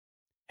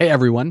Hey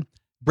everyone,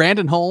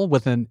 Brandon Hull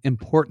with an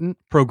important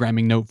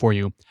programming note for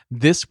you.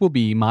 This will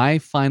be my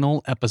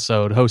final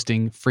episode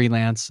hosting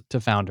Freelance to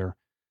Founder.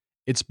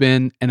 It's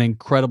been an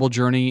incredible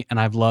journey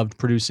and I've loved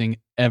producing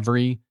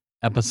every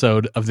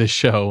episode of this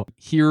show.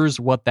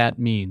 Here's what that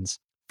means.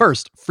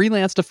 First,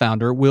 Freelance to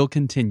Founder will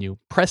continue.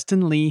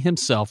 Preston Lee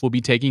himself will be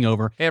taking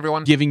over, Hey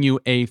everyone, giving you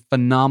a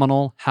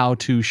phenomenal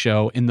how-to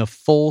show in the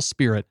full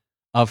spirit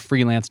of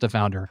Freelance to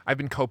Founder. I've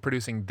been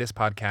co-producing this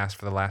podcast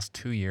for the last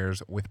 2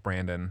 years with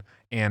Brandon,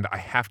 and I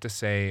have to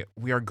say,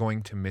 we are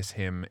going to miss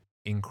him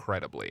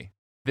incredibly.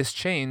 This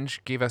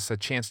change gave us a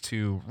chance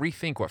to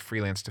rethink what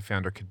Freelance to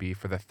Founder could be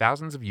for the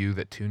thousands of you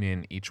that tune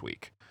in each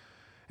week.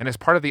 And as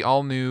part of the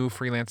all-new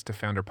Freelance to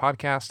Founder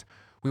podcast,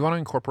 we want to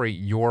incorporate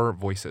your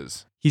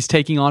voices. He's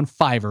taking on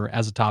Fiverr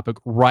as a topic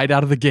right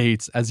out of the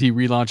gates as he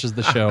relaunches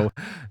the show.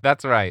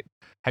 That's right.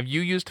 Have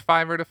you used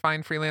Fiverr to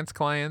find freelance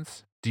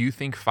clients? Do you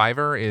think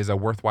Fiverr is a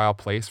worthwhile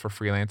place for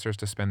freelancers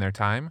to spend their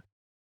time?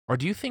 Or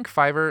do you think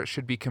Fiverr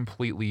should be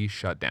completely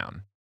shut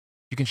down?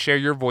 You can share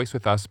your voice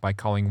with us by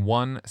calling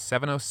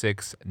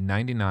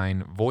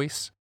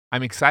 1-706-99-VOICE.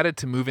 I'm excited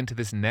to move into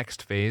this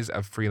next phase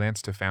of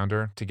Freelance to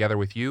Founder together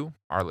with you,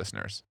 our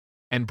listeners.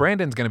 And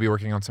Brandon's going to be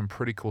working on some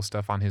pretty cool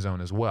stuff on his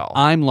own as well.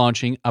 I'm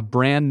launching a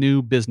brand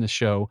new business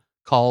show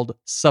called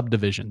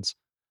Subdivisions.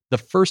 The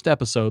first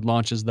episode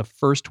launches the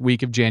first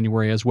week of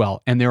January as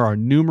well, and there are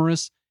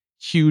numerous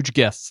huge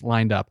guests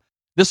lined up.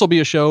 This will be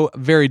a show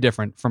very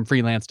different from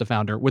Freelance to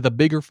Founder, with a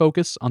bigger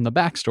focus on the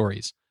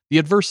backstories, the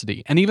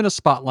adversity, and even a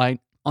spotlight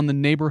on the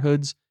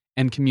neighborhoods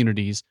and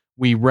communities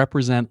we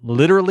represent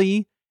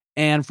literally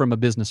and from a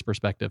business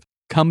perspective.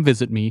 Come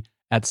visit me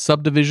at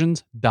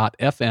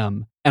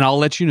subdivisions.fm, and I'll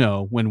let you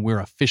know when we're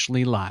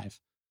officially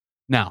live.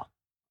 Now,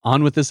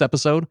 on with this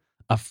episode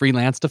of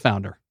Freelance to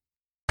Founder.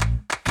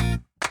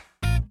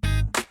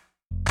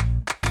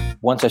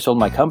 Once I sold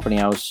my company,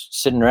 I was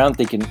sitting around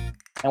thinking,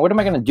 and what am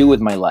I going to do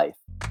with my life?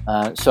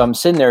 So I'm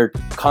sitting there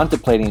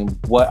contemplating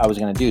what I was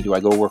going to do. Do I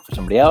go work for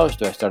somebody else?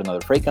 Do I start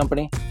another freight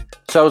company?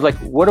 So I was like,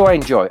 what do I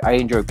enjoy? I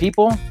enjoy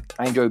people.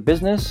 I enjoy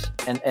business.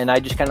 And I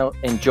just kind of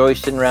enjoy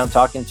sitting around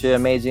talking to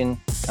amazing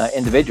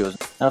individuals.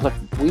 And I was like,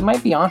 we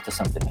might be onto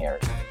something here.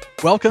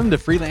 Welcome to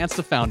Freelance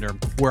to Founder,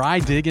 where I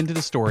dig into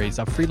the stories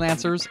of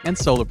freelancers and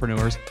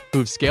solopreneurs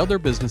who've scaled their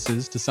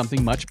businesses to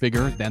something much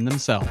bigger than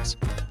themselves.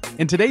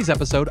 In today's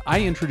episode,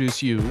 I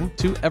introduce you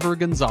to Ever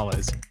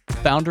Gonzalez,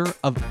 founder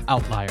of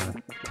Outlier.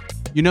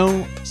 You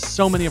know,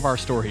 so many of our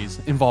stories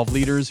involve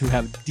leaders who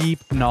have deep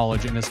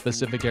knowledge in a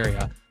specific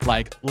area,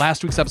 like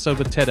last week's episode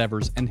with Ted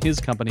Evers and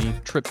his company,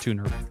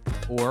 TripTuner,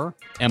 or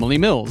Emily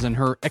Mills and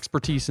her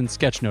expertise in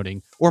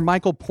sketchnoting, or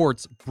Michael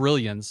Port's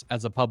brilliance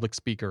as a public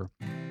speaker.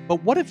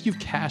 But what if you've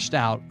cashed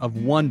out of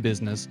one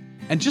business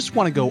and just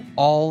want to go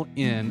all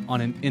in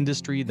on an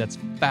industry that's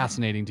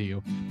fascinating to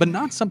you, but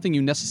not something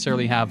you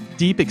necessarily have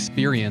deep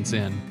experience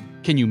in?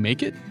 Can you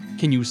make it?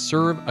 Can you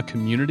serve a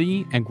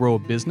community and grow a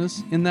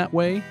business in that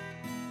way?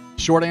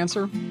 Short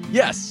answer,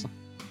 yes.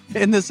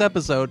 In this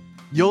episode,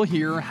 you'll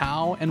hear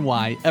how and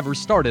why Ever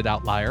started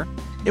Outlier.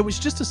 It was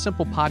just a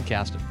simple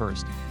podcast at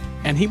first,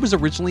 and he was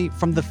originally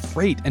from the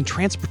freight and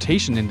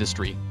transportation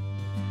industry.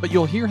 But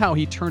you'll hear how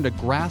he turned a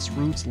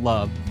grassroots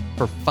love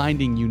for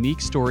finding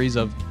unique stories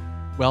of,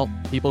 well,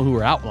 people who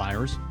are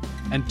outliers,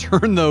 and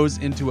turned those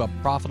into a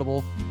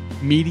profitable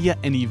media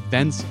and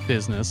events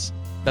business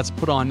that's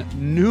put on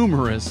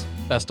numerous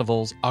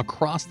festivals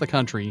across the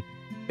country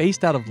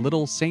based out of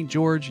Little St.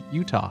 George,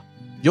 Utah.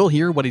 You'll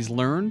hear what he's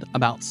learned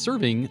about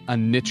serving a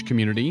niche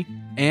community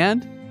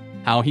and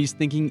how he's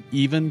thinking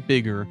even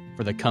bigger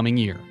for the coming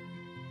year.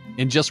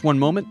 In just one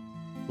moment,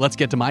 let's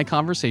get to my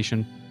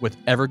conversation with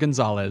Ever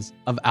Gonzalez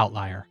of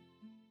Outlier.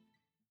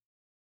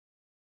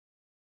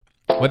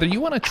 Whether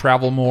you want to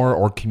travel more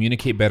or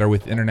communicate better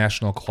with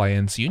international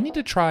clients, you need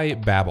to try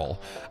Babbel.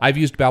 I've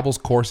used Babbel's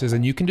courses,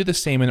 and you can do the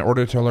same in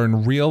order to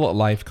learn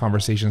real-life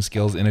conversation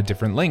skills in a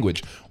different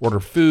language. Order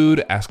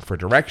food, ask for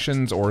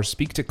directions, or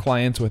speak to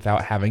clients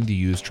without having to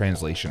use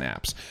translation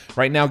apps.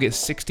 Right now, get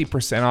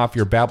 60% off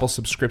your Babbel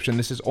subscription.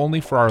 This is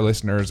only for our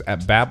listeners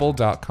at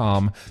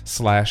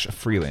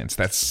babbel.com/freelance.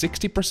 That's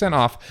 60%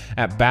 off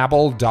at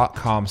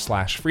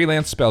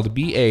babbel.com/freelance, spelled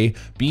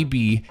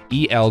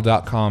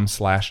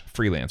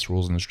BABBEL.com/freelance.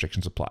 Rules and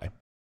restrictions apply.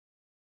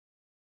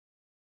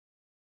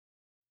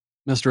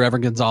 Mr. Ever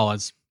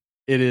Gonzalez,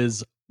 it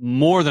is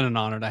more than an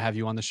honor to have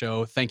you on the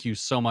show. Thank you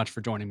so much for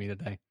joining me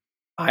today.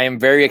 I am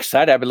very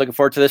excited. I've been looking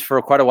forward to this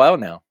for quite a while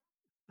now.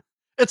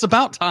 It's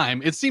about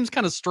time. It seems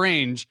kind of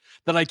strange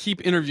that I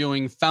keep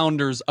interviewing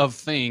founders of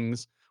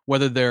things,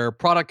 whether they're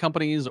product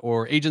companies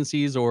or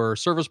agencies or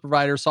service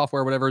providers,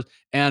 software, whatever,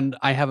 and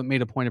I haven't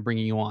made a point of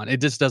bringing you on. It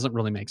just doesn't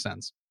really make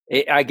sense.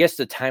 I guess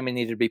the timing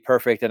needed to be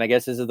perfect, and I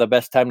guess this is the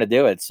best time to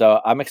do it.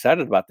 So I'm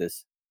excited about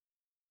this.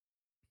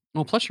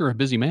 Well, plus you're a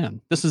busy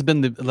man. This has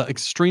been the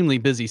extremely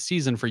busy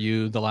season for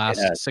you the last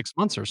 6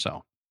 months or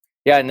so.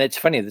 Yeah, and it's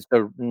funny.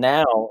 So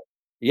now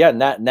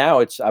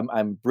it's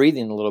I'm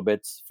breathing a little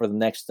bit for the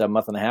next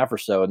month and a half or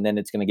so, and then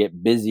it's going to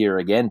get busier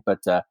again. But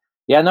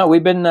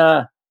we've been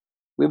all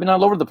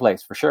over the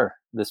place for sure.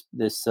 This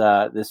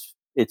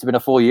it's been a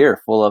full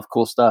year full of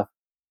cool stuff.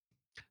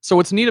 So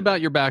what's neat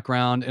about your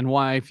background and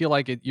why I feel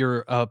like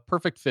you're a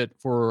perfect fit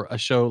for a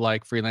show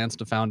like Freelance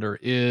to Founder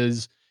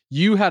is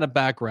you had a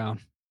background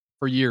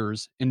for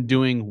years in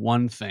doing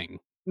one thing,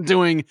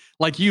 doing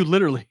like you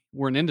literally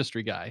were an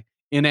industry guy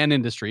in an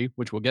industry,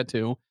 which we'll get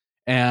to.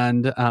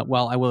 And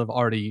well, I will have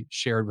already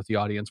shared with the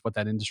audience what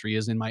that industry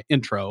is in my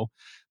intro,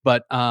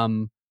 but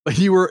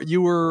you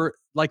were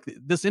like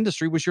this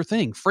industry was your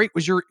thing. Freight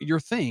was your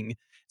thing.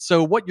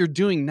 So what you're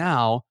doing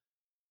now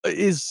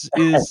is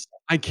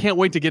I can't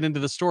wait to get into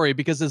the story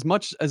because as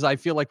much as I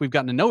feel like we've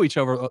gotten to know each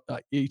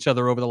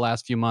other over the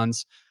last few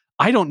months,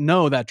 I don't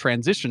know that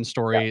transition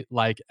story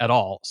like at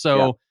all.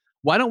 So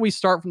why don't we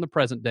start from the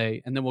present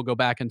day and then we'll go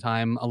back in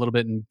time a little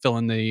bit and fill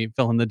in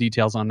the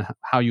details on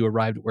how you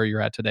arrived at where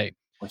you're at today.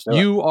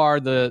 You are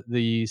the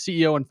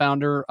CEO and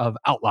founder of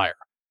Outlier,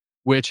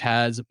 which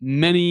has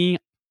many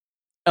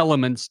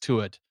elements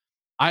to it.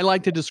 I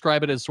like to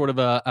describe it as sort of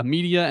a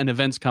media and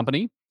events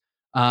company.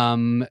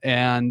 And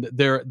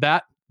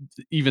that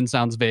even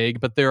sounds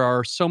vague, but there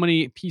are so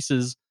many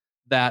pieces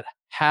that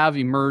have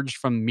emerged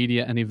from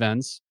media and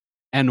events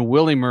and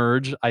will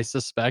emerge, I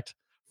suspect,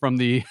 from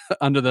the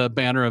under the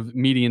banner of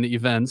media and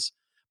events.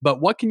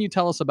 But what can you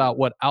tell us about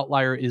what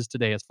Outlier is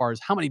today, as far as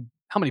how many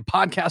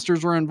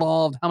podcasters are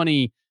involved, how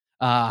many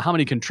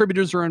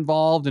contributors are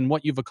involved, and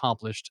what you've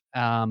accomplished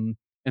in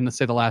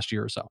the last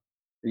year or so?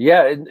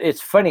 Yeah,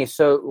 it's funny.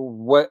 So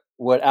what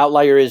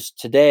Outlier is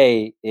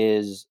today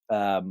is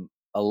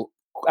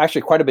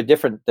actually quite a bit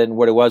different than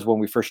what it was when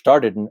we first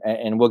started,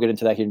 and we'll get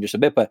into that here in just a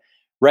bit. But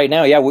right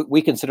now,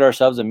 we consider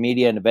ourselves a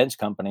media and events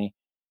company.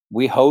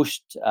 We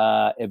host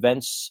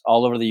events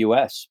all over the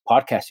U.S.,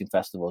 podcasting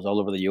festivals all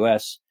over the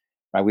U.S.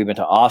 Right, we've been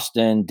to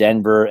Austin,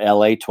 Denver,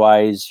 L.A.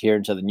 twice, here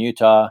in Southern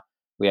Utah.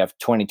 We have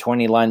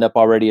 2020 lined up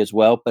already as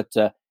well. But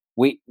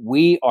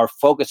we are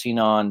focusing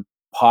on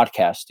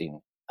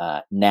podcasting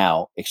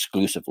now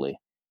exclusively,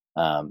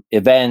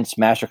 events,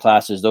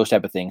 masterclasses, those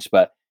type of things.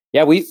 But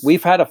yeah,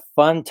 we've had a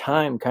fun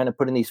time kind of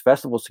putting these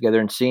festivals together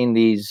and seeing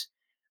these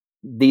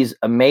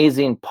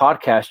amazing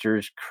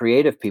podcasters,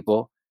 creative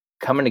people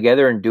coming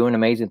together and doing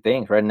amazing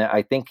things, right? And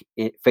I think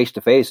face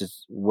to face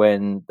is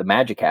when the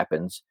magic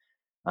happens.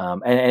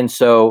 And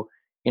so,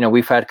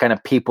 we've had kind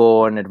of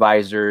people and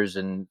advisors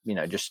and,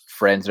 just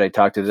friends that I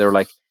talked to. They're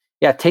like,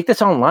 yeah, take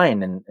this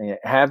online and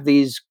have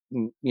these,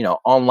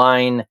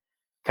 online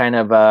kind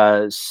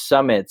of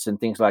summits and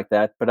things like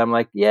that. But I'm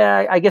like,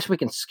 yeah, I guess we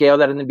can scale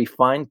that and it'd be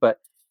fine. But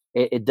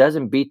it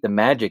doesn't beat the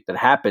magic that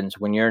happens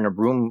when you're in a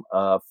room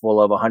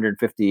full of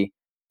 150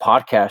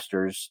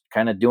 podcasters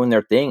kind of doing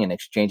their thing and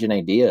exchanging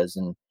ideas.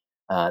 And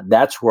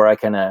that's where I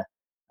kind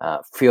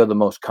of feel the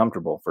most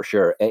comfortable, for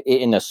sure,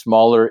 in a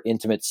smaller,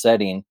 intimate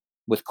setting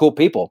with cool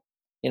people.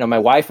 My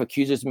wife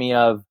accuses me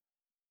of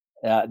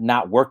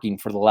not working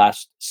for the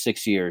last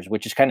 6 years,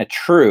 which is kind of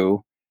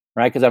true,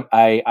 right? Because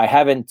I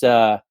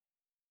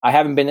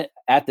haven't been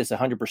at this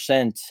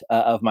 100%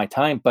 of my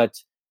time, but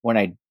when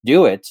I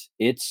do it,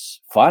 it's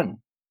fun.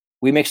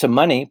 We make some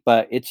money,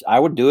 but I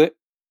would do it.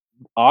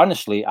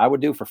 Honestly, I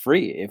would do it for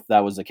free if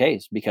that was the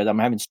case, because I'm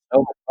having so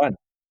much fun.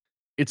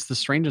 It's the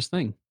strangest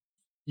thing.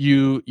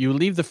 You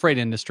leave the freight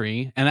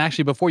industry, and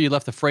actually before you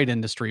left the freight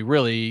industry,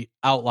 really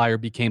Outlier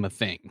became a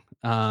thing.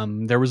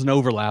 There was an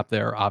overlap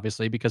there,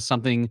 obviously, because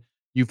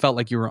you felt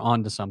like you were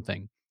onto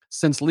something.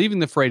 Since leaving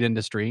the freight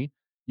industry,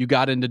 you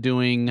got into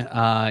doing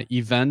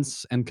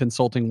events and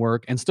consulting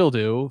work, and still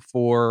do,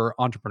 for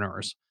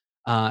entrepreneurs.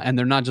 And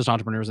they're not just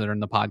entrepreneurs that are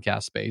in the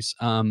podcast space.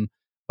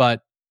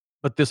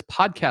 But this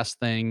podcast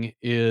thing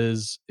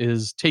is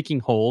taking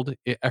hold.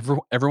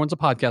 Everyone's a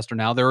podcaster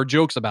now. There are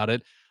jokes about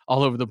it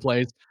all over the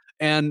place.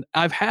 And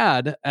I've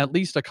had at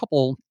least a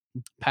couple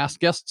past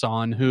guests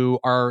on who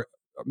are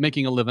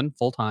making a living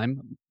full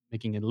time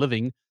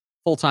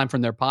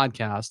from their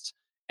podcasts.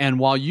 And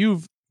while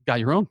you've got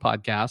your own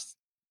podcast,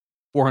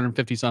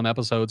 450 some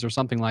episodes or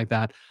something like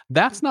that,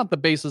 that's not the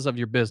basis of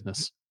your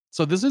business.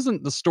 So this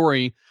isn't the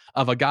story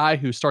of a guy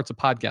who starts a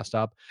podcast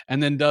up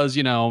and then does,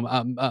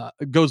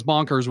 goes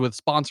bonkers with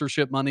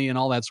sponsorship money and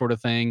all that sort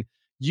of thing.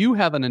 You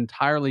have an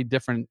entirely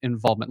different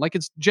involvement. Like,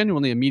 it's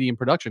genuinely a media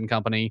production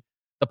company.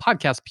 The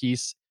podcast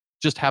piece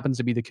just happens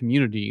to be the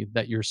community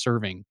that you're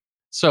serving.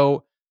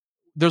 So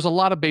there's a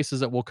lot of bases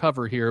that we'll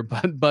cover here,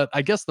 but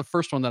I guess the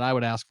first one that I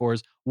would ask for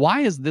is, why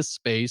is this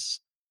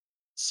space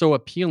so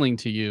appealing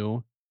to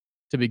you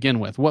to begin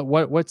with?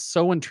 What's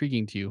so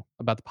intriguing to you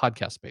about the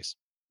podcast space?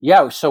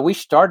 Yeah, so we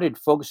started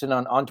focusing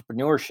on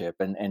entrepreneurship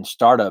and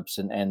startups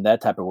and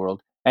that type of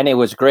world. And it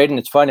was great and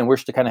it's fun, and we're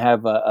to kind of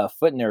have a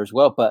foot in there as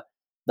well. But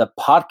the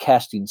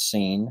podcasting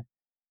scene,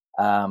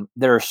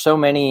 there are so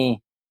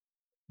many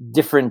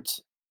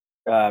different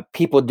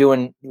people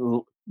doing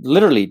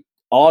literally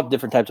all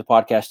different types of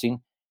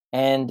podcasting,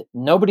 and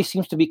nobody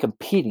seems to be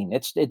competing.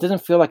 It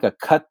doesn't feel like a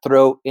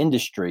cutthroat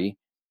industry.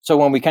 So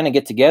when we kind of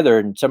get together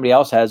and somebody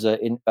else has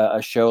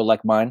a show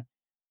like mine,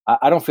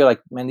 I don't feel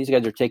like, man, these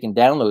guys are taking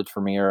downloads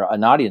for me or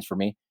an audience for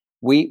me.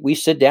 We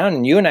sit down,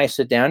 and you and I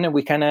sit down, and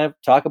we kind of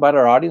talk about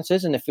our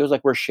audiences, and it feels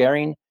like we're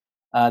sharing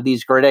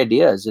these great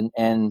ideas.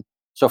 And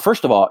so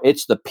first of all,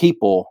 it's the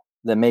people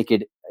that make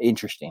it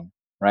interesting,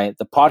 right?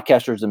 The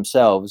podcasters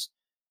themselves,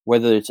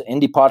 whether it's an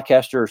indie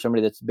podcaster or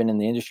somebody that's been in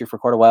the industry for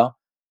quite a while,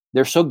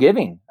 they're so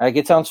giving. Like,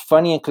 it sounds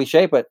funny and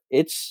cliche, but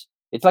it's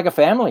like a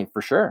family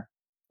for sure.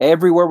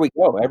 Everywhere we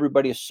go,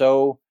 everybody is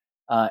so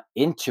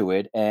into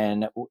it,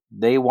 and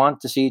they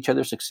want to see each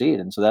other succeed.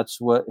 And so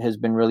that's what has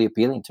been really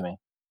appealing to me.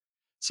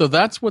 So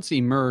that's what's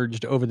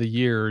emerged over the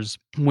years.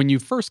 When you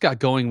first got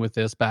going with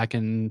this back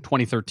in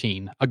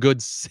 2013, a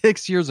good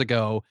 6 years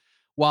ago,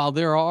 while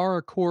there are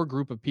a core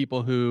group of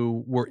people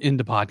who were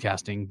into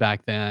podcasting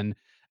back then,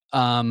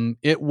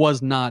 it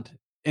was not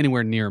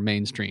anywhere near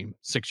mainstream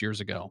 6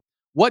 years ago.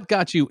 What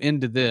got you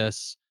into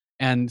this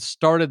and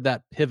started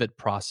that pivot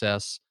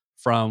process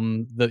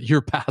from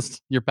your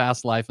past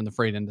life in the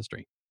freight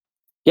industry?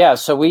 Yeah,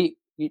 so we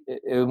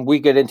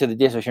get into the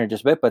details here in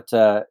just a bit,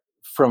 but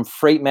from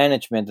freight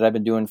management that I've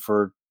been doing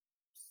for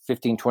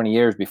 15, 20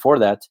 years before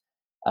that,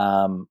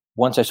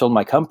 once I sold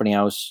my company,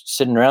 I was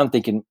sitting around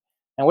thinking,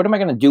 and what am I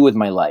going to do with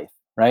my life?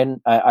 Right.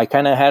 And I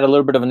kind of had a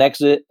little bit of an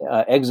exit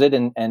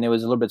and it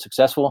was a little bit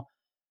successful.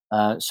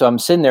 So I'm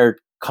sitting there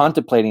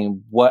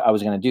contemplating what I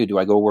was going to do. Do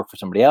I go work for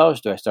somebody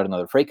else? Do I start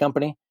another freight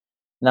company?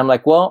 And I'm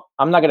like, well,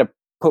 I'm not going to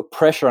put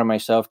pressure on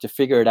myself to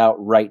figure it out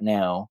right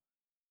now.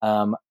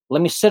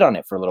 Let me sit on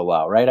it for a little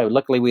while. Right.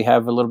 Luckily, we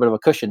have a little bit of a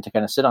cushion to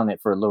kind of sit on it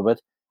for a little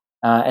bit.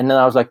 And then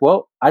I was like,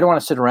 well, I don't want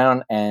to sit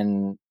around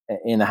and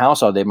in the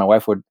house all day. My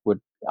wife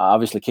would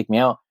obviously kick me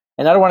out.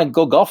 And I don't want to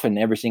go golfing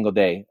every single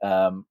day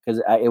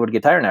because it would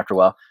get tiring after a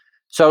while.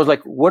 So I was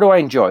like, what do I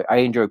enjoy? I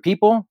enjoy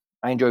people.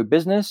 I enjoy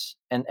business.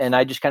 And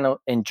I just kind of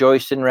enjoy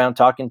sitting around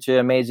talking to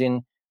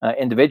amazing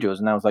individuals.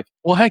 And I was like,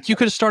 well, heck, you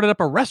could have started up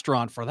a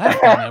restaurant for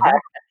that.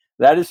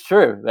 That is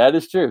true. That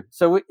is true.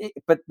 So,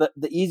 but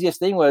the easiest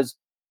thing was,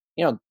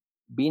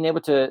 being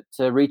able to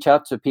reach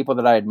out to people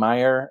that I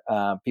admire,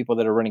 people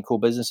that are running cool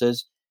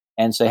businesses,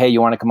 and say, hey, you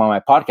want to come on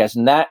my podcast?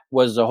 And that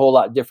was a whole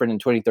lot different in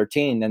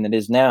 2013 than it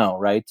is now,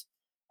 right?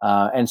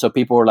 And so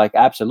people were like,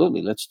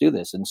 absolutely, let's do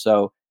this. And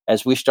so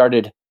as we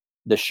started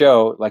the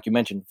show, like you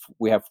mentioned,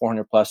 we have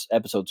 400 plus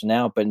episodes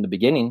now, but in the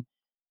beginning,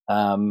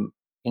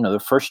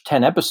 the first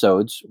 10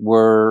 episodes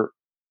were,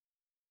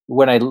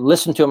 when I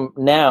listen to them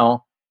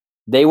now,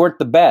 they weren't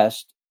the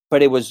best,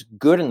 but it was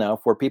good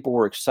enough where people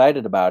were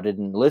excited about it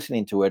and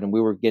listening to it. And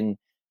we were getting,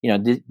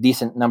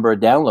 decent number of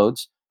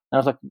downloads. And I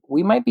was like,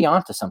 we might be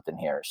onto something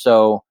here.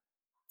 So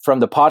from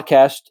the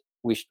podcast,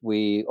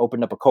 we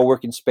opened up a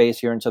co-working space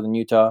here in Southern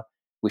Utah.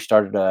 We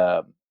started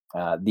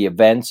the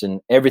events,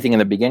 and everything in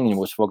the beginning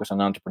was focused on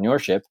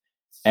entrepreneurship.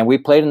 And we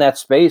played in that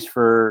space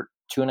for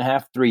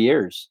 2.5, 3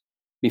 years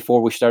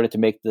before we started to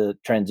make the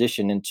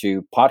transition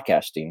into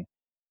podcasting.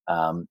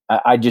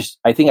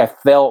 I think I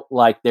felt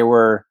like there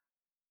were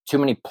too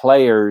many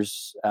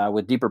players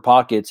with deeper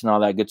pockets and all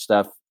that good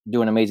stuff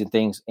doing amazing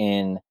things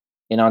in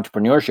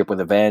entrepreneurship with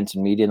events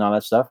and media and all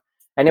that stuff.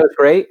 And it was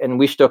great. And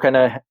we still kind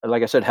of,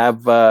 like I said,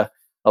 have a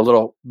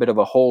little bit of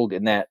a hold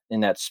in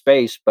that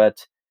space,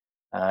 but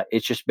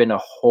it's just been a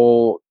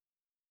whole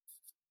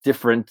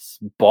different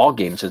ball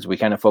game since we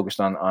kind of focused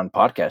on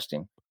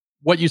podcasting.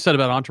 What you said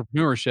about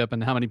entrepreneurship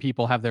and how many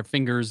people have their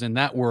fingers in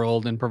that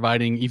world and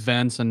providing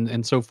events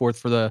and so forth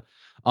for the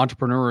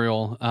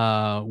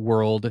entrepreneurial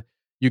world,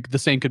 the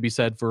same could be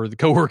said for the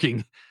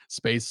co-working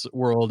space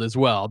world as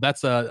well.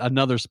 That's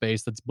another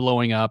space that's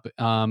blowing up.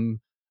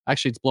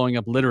 Actually, it's blowing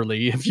up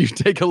literally if you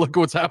take a look at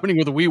what's happening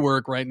with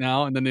WeWork right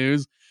now in the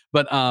news.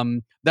 But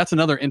that's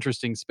another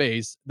interesting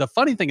space. The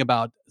funny thing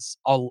about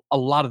a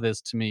lot of this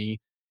to me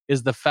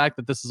is the fact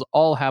that this is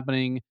all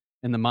happening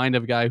in the mind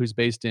of a guy who's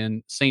based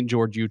in St.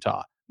 George,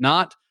 Utah,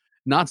 not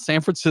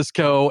San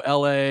Francisco,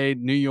 LA,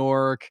 New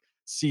York,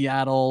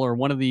 Seattle, or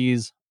one of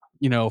these,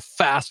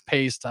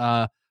 fast-paced,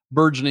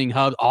 burgeoning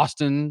hubs,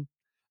 Austin,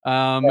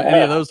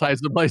 any of those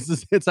types of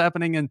places. It's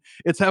happening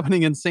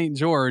in St.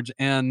 George,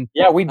 and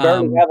we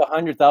barely have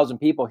 100,000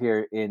 people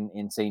here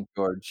in St.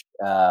 George.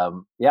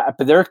 But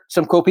there are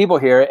some cool people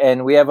here,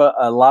 and we have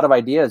a lot of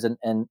ideas. And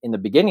in the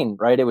beginning,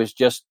 right, it was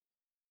just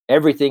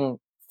everything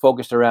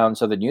focused around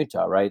Southern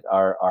Utah, right?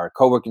 Our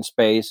co-working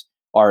space,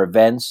 our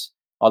events.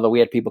 Although we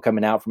had people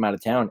coming out from out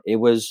of town,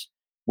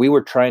 we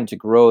were trying to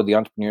grow the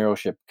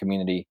entrepreneurship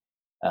community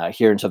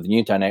here in Southern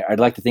Utah. And I'd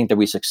like to think that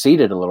we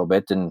succeeded a little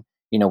bit. And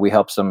we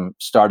helped some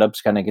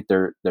startups kind of get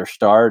their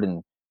start,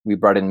 and we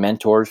brought in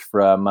mentors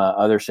from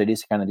other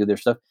cities to kind of do their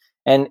stuff.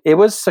 And it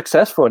was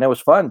successful and it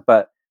was fun,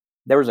 but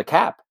there was a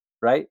cap,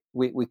 right?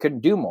 We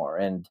couldn't do more,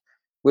 and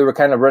we were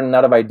kind of running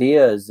out of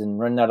ideas and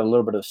running out of a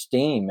little bit of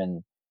steam.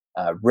 And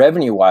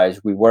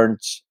revenue-wise, we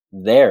weren't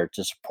there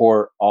to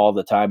support all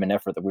the time and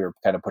effort that we were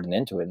kind of putting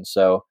into it. And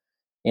so,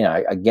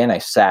 I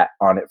sat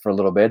on it for a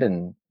little bit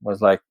and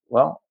was like,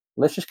 well,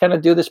 let's just kind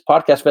of do this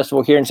podcast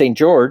festival here in St.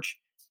 George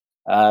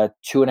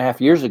 2.5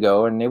 years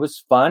ago. And it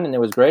was fun and it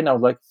was great. And I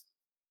was like,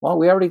 well,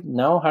 we already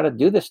know how to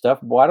do this stuff.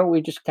 Why don't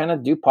we just kind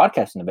of do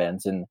podcasting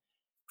events? And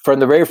from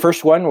the very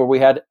first one where we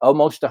had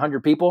almost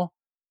 100 people,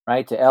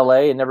 right, to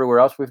LA and everywhere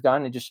else we've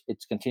gone,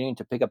 it's continuing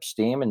to pick up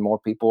steam, and more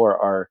people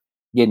are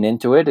getting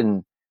into it.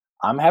 And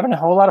I'm having a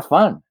whole lot of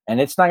fun,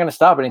 and it's not going to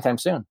stop anytime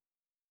soon.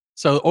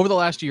 So over the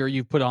last year,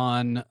 you've put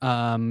on,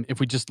 if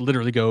we just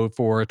literally go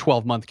for a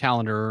 12-month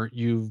calendar,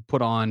 you've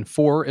put on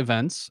 4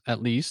 events,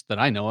 at least that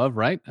I know of,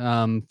 right?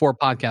 4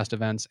 podcast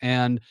events.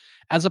 And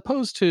as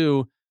opposed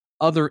to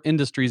other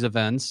industries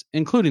events,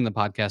 including the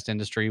podcast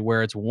industry,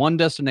 where it's one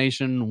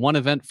destination, one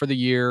event for the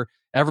year,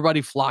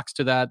 everybody flocks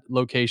to that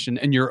location,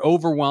 and you're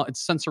overwhelmed.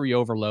 It's sensory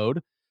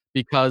overload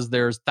because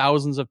there's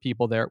thousands of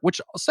people there,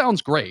 which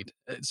sounds great.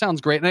 It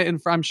sounds great.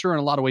 And I'm sure in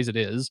a lot of ways it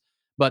is.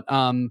 But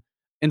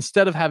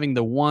instead of having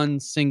the one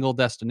single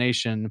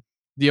destination,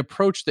 the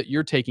approach that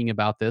you're taking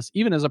about this,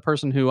 even as a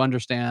person who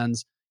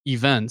understands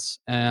events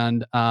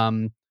and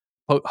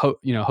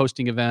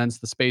hosting events,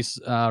 the space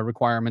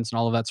requirements, and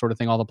all of that sort of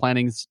thing, all the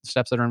planning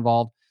steps that are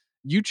involved,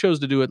 you chose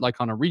to do it like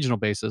on a regional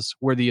basis,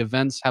 where the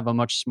events have a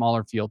much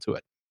smaller feel to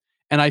it.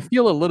 And I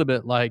feel a little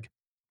bit like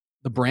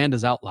the brand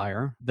is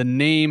Outlier. The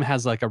name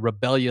has like a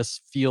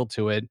rebellious feel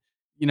to it.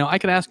 I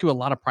could ask you a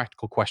lot of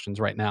practical questions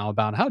right now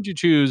about how did you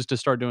choose to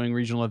start doing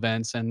regional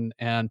events and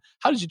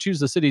how did you choose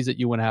the cities that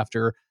you went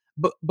after.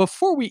 But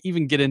before we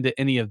even get into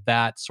any of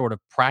that sort of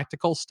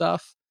practical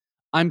stuff,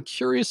 I'm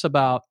curious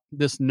about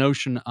this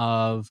notion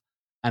of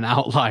an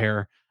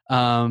outlier.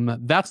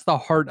 That's the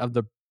heart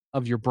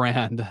of your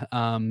brand.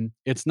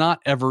 It's not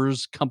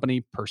Ever's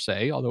company per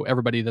se, although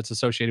everybody that's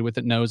associated with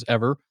it knows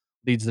Ever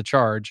leads the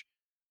charge.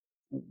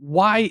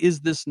 Why is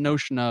this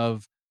notion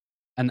of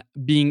and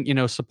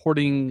being,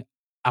 supporting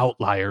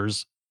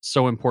outliers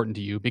so important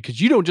to you? Because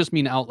you don't just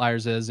mean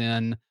outliers as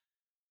in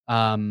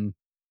um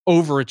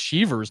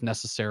overachievers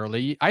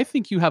necessarily. I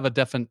think you have a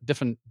different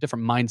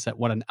mindset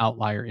what an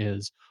outlier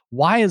is.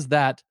 Why is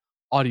that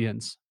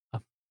audience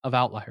of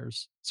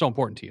outliers so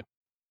important to you?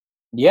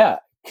 Yeah,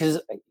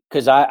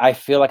 because I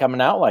feel like I'm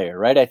an outlier,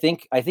 right? I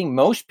think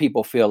most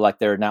people feel like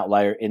they're an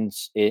outlier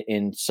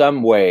in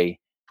some way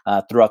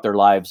throughout their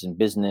lives, in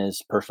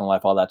business, personal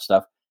life, all that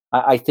stuff.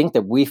 I think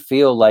that we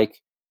feel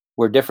like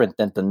we're different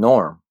than the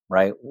norm,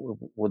 right?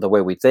 With the way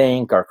we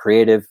think, our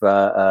creative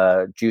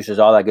juices,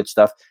 all that good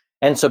stuff.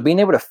 And so being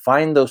able to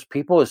find those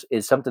people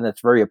is something that's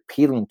very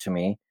appealing to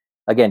me.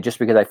 Again, just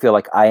because I feel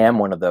like I am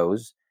one of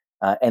those.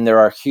 And there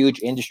are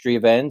huge industry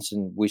events,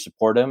 and we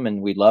support them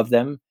and we love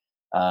them,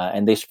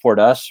 and they support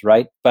us,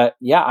 right? But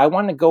yeah, I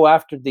want to go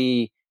after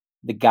the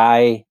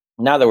guy.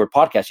 Now that we're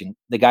podcasting,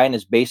 the guy in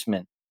his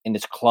basement, in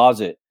his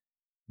closet,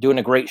 doing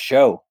a great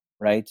show,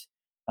 right?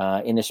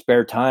 In his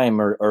spare time,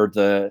 or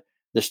the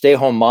stay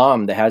home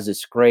mom that has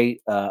this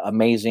great,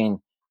 amazing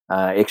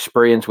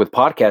experience with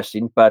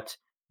podcasting, but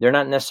they're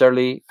not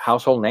necessarily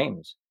household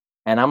names,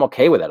 and I'm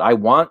okay with it. I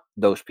want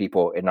those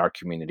people in our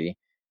community.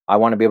 I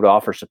want to be able to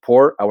offer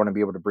support. I want to be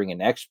able to bring in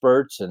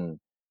experts and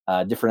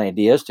different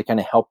ideas to kind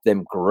of help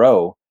them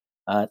grow,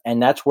 and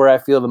that's where I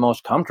feel the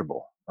most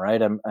comfortable,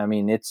 right? I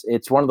mean,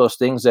 it's one of those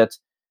things that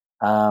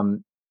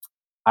um,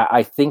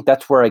 I think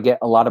that's where I get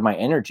a lot of my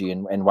energy,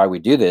 and why we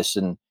do this.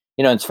 And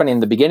it's funny,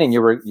 in the beginning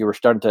you were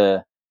starting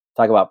to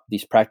talk about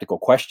these practical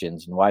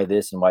questions and why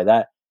this and why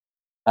that.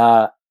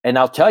 And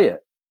I'll tell you,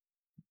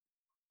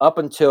 up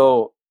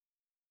until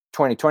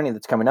 2020,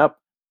 that's coming up,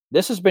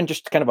 this has been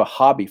just kind of a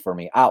hobby for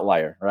me,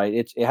 outlier, right?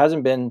 It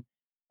hasn't been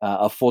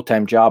a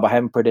full-time job. I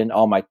haven't put in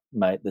all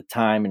the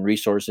time and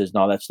resources and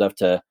all that stuff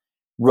to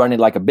run it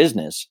like a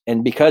business.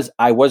 And because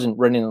I wasn't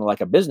running it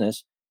like a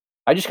business,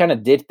 I just kind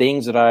of did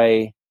things that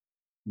I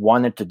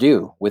wanted to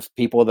do with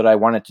people that I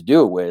wanted to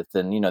do it with,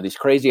 and these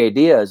crazy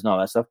ideas and all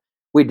that stuff.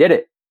 We did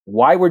it.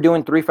 Why we're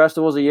doing 3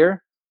 festivals a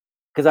year?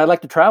 Because I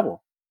like to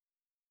travel.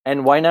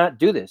 And why not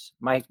do this?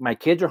 My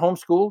kids are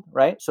homeschooled,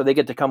 right? So they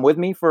get to come with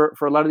me for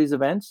a lot of these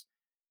events.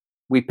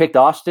 We picked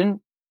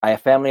Austin. I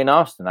have family in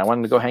Austin. I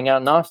wanted to go hang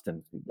out in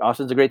Austin.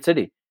 Austin's a great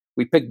city.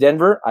 We picked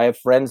Denver. I have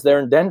friends there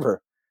in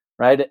Denver,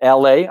 right?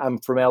 LA. I'm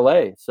from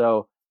LA.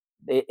 So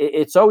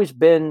it's always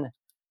been,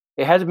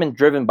 it hasn't been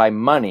driven by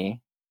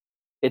money.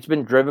 It's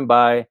been driven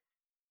by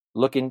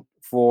looking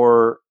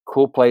for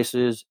cool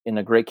places in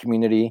a great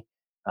community,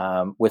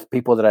 with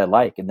people that I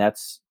like. And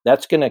that's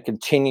going to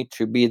continue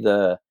to be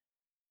the,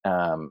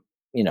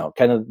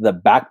 kind of the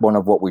backbone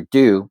of what we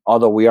do,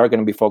 although we are going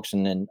to be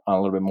focusing in on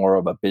a little bit more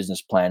of a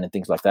business plan and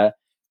things like that.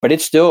 But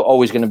it's still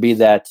always going to be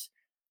that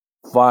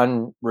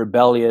fun,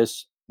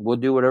 rebellious, we'll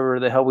do whatever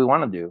the hell we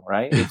want to do,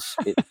 right?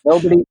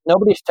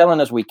 Nobody's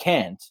telling us we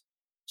can't.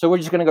 So we're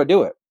just going to go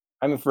do it.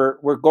 I mean,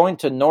 we're going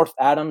to North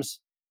Adams,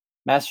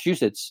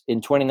 Massachusetts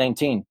in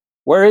 2019.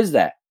 Where is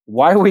that?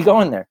 Why are we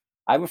going there?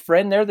 I have a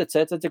friend there that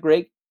says it's a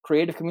great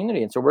creative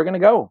community. And so we're going to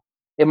go.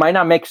 It might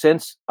not make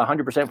sense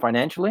 100%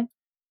 financially,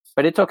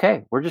 but it's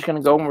okay. We're just going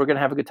to go and we're going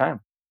to have a good time.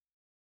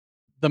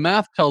 The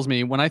math tells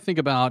me when I think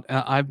about,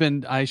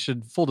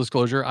 full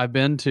disclosure, I've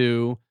been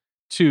to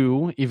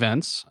 2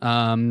 events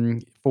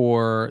that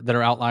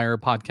are Outlier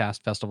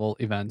Podcast Festival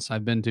events.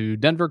 I've been to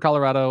Denver,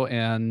 Colorado,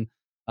 and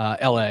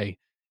LA,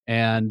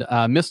 and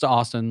missed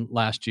Austin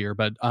last year,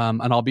 but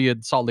and I'll be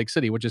at Salt Lake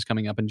City, which is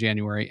coming up in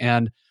January.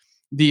 And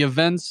the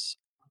events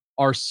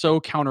are so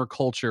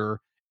counterculture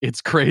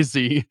It's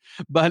crazy.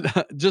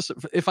 But just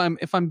if I'm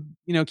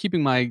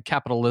keeping my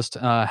capitalist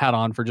hat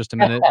on for just a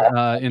minute,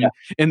 Yeah.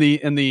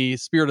 in the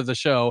spirit of the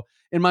show,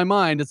 in my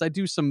mind, as I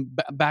do some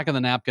back of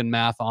the napkin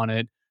math on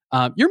it,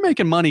 you're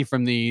making money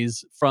from the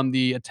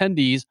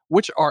attendees,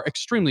 which are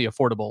extremely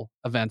affordable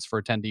events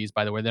for attendees.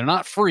 By the way, they're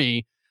not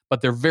free,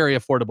 but they're very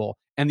affordable,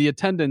 and the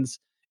attendance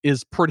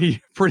is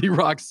pretty pretty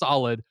rock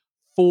solid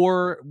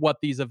for what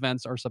these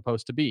events are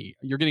supposed to be.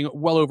 You're getting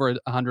well over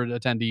 100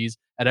 attendees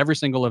at every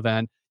single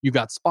event. You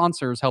got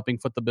sponsors helping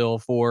foot the bill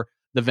for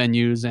the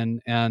venues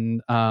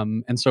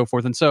and so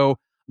forth. And so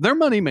they're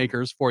money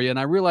makers for you. And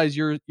I realize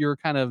you're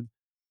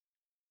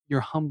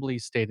humbly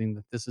stating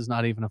that this is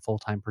not even a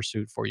full-time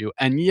pursuit for you.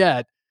 And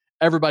yet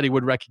everybody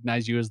would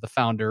recognize you as the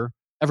founder.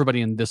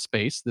 Everybody in this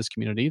space, this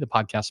community, the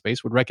podcast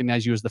space, would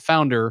recognize you as the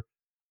founder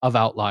of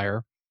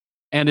Outlier.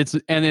 And it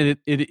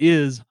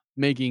is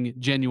making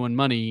genuine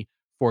money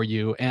for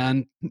you.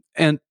 And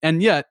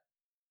yet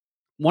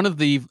one of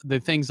the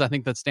things I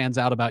think that stands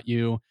out about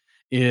you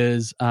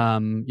is,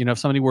 if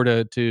somebody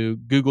were to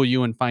Google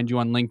you and find you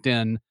on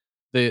LinkedIn,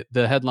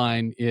 the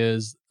headline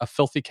is "A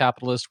filthy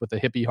capitalist with a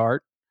hippie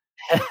heart."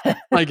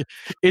 Like,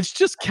 it's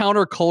just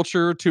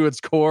counterculture to its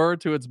core,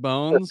 to its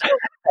bones.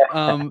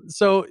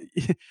 So,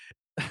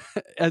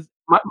 as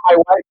My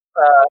wife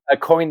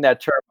coined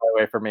that term, by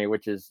the way, for me,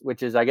 which is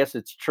I guess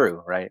it's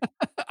true, right?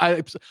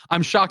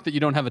 I'm shocked that you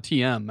don't have a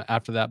TM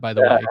after that, by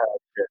the way.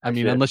 I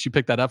mean, unless you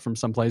pick that up from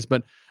someplace.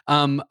 But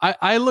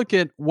I look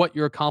at what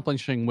you're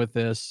accomplishing with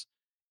this,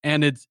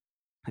 and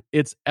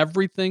it's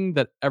everything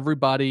that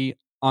everybody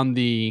on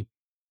the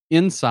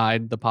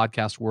inside the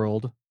podcast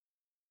world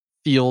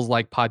feels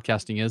like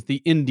podcasting is.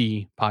 The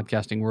indie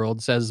podcasting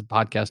world says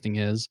podcasting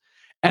is,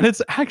 and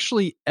it's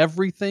actually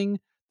everything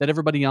that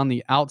everybody on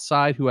the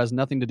outside who has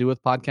nothing to do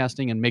with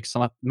podcasting and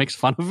makes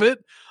fun of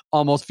it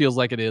almost feels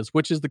like it is,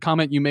 which is the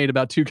comment you made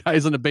about two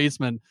guys in a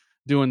basement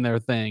doing their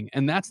thing.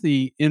 And that's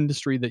the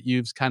industry that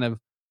you've kind of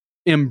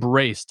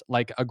embraced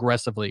like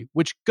aggressively,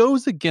 which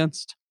goes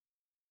against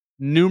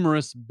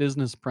numerous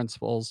business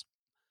principles.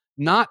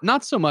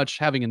 Not so much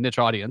having a niche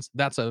audience.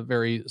 That's a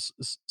very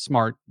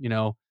smart,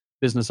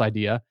 business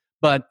idea,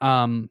 but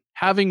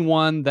having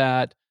one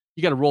that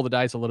you got to roll the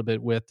dice a little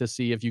bit with to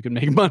see if you can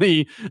make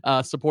money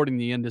supporting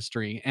the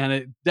industry. And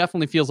it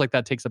definitely feels like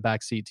that takes a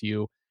backseat to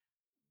you.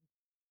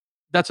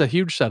 That's a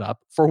huge setup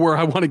for where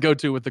I want to go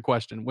to with the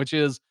question, which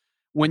is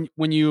when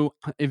you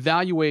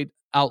evaluate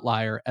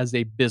Outlier as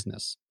a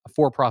business, a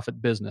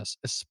for-profit business,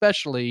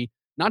 especially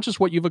not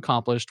just what you've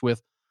accomplished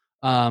with,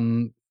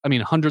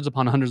 hundreds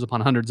upon hundreds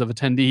upon hundreds of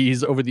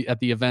attendees at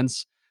the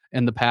events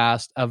in the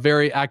past, a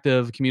very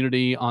active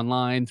community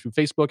online through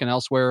Facebook and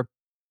elsewhere.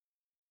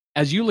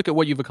 As you look at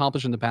what you've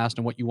accomplished in the past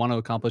and what you want to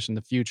accomplish in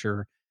the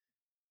future,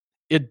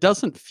 it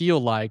doesn't feel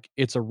like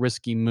it's a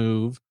risky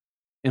move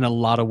in a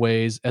lot of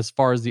ways as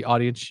far as the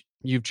audience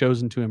you've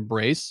chosen to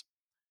embrace.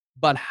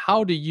 But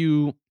how do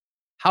you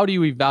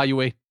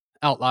evaluate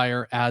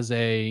Outlier as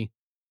a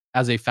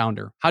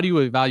founder? How do you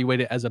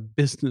evaluate it as a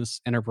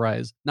business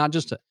enterprise, not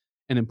just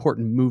an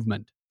important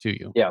movement to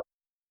you?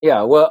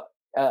 Yeah. Well,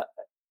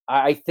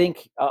 I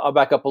think I'll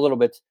back up a little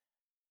bit.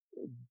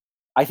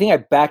 I think I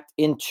backed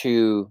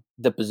into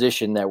the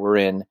position that we're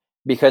in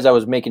because I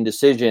was making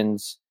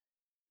decisions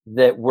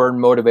that weren't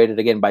motivated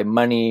again by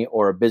money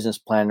or a business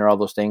plan or all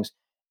those things.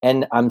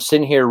 And I'm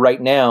sitting here right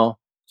now.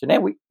 So now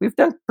we've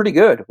done pretty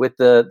good with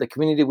the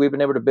community we've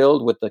been able to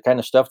build, with the kind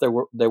of stuff that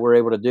we're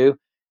able to do.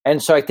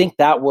 And so I think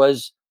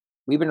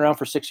we've been around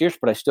for 6 years,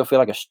 but I still feel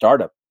like a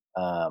startup,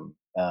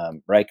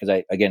 right?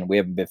 Because we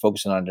haven't been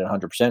focusing on it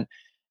 100%.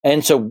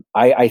 And so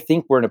I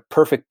think we're in a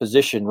perfect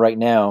position right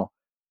now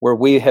where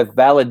we have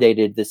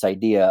validated this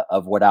idea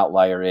of what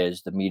Outlier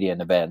is, the media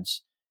and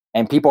events,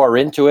 and people are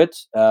into it.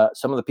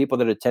 Some of the people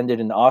that attended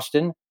in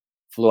Austin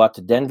flew out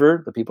to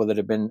Denver. The people that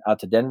have been out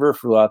to Denver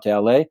flew out to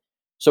LA.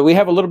 So we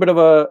have a little bit of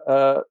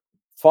a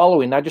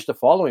following, not just a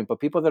following, but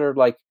people that are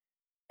like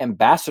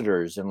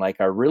ambassadors and like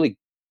are really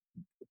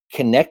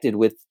connected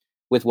with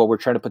what we're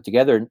trying to put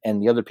together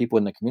and the other people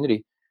in the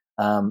community.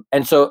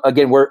 And so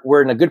again,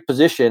 we're in a good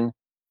position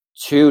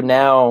to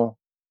now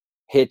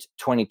hit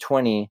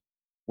 2020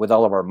 with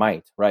all of our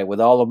might, right? With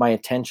all of my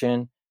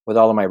attention, with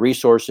all of my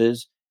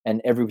resources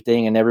and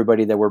everything and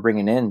everybody that we're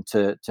bringing in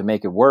to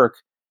make it work.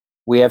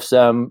 We have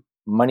some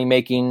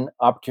money-making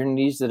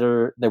opportunities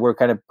that we're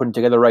kind of putting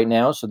together right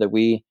now so that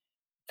we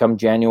come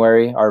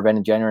January, our event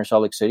in January in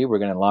Salt Lake City, we're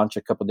going to launch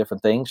a couple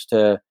different things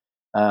to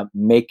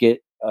make it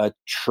a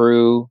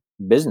true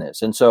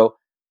business. And so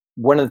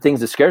one of the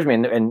things that scares me,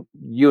 and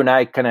you and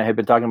I kind of have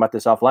been talking about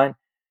this offline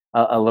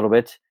a little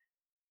bit,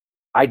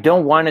 I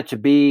don't want it to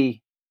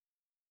be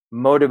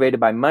motivated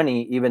by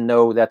money, even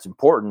though that's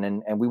important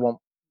and we won't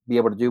be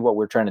able to do what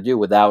we're trying to do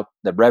without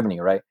the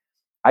revenue, right?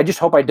 I just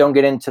hope I don't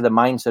get into the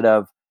mindset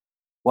of,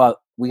 well,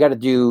 we got to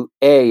do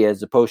A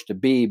as opposed to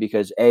B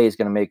because A is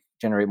going to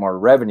generate more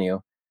revenue.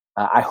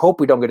 I hope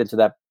we don't get into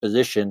that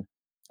position,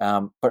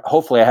 but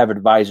hopefully I have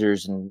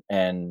advisors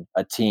and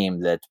a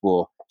team that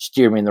will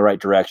steer me in the right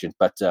direction.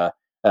 But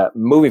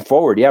moving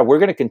forward, we're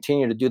going to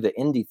continue to do the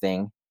indie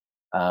thing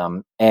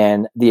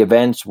and the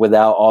events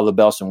without all the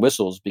bells and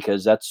whistles,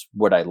 because that's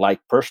what I like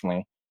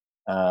personally,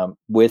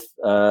 with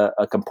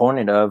a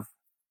component of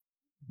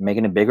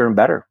making it bigger and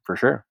better for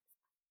sure.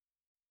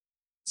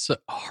 It's a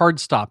hard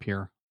stop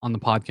here on the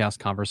podcast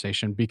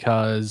conversation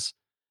because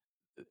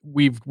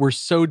we're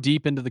so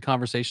deep into the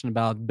conversation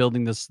about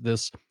building this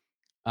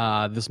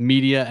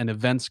media and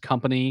events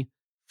company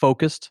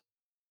focused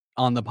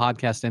on the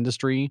podcast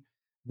industry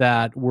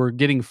that we're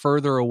getting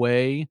further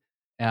away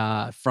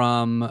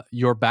from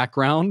your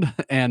background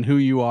and who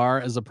you are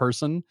as a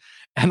person.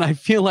 And I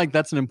feel like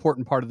that's an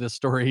important part of this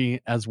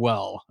story as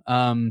well.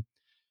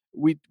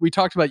 We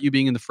talked about you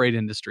being in the freight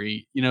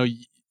industry.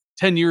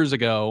 10 years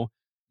ago,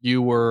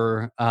 you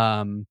were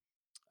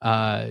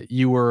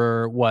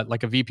what,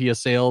 like a VP of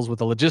sales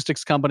with a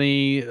logistics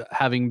company,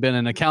 having been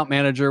an account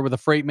manager with a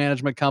freight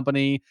management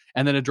company,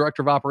 and then a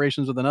director of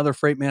operations with another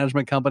freight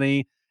management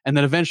company. And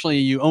then eventually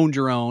you owned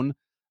your own,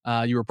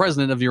 you were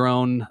president of your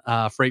own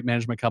freight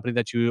management company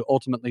that you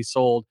ultimately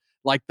sold.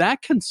 Like,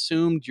 that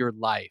consumed your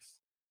life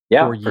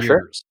for years.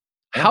 Sure.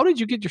 Yeah. How did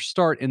you get your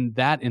start in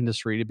that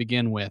industry to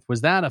begin with?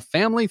 Was that a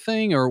family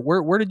thing, or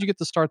where did you get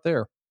the start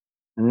there?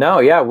 No,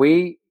 yeah,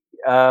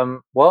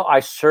 I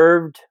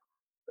served,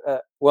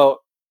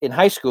 in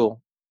high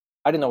school,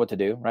 I didn't know what to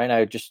do, right?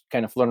 I just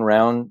kind of fooling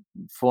around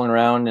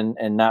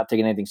and not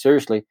taking anything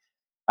seriously.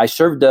 I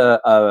served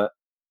a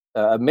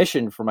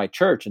mission for my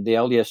church, the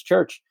LDS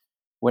church.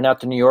 Went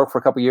out to New York for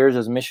a couple of years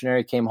as a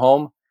missionary, came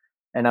home,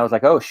 and I was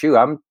like, oh, shoot,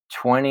 I'm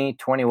 20,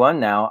 21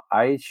 now.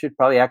 I should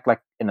probably act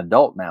like an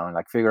adult now and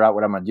like figure out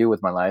what I'm going to do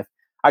with my life.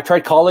 I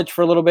tried college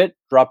for a little bit,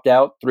 dropped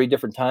out 3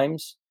 different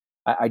times.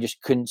 I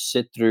just couldn't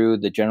sit through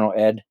the general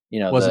ed.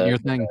 Wasn't your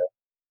thing.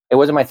 It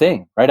wasn't my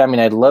thing, right? I mean,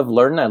 I loved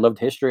learning. I loved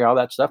history, all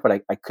that stuff,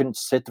 but I couldn't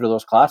sit through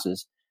those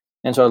classes.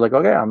 And so I was like,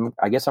 okay,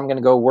 I guess I'm going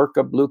to go work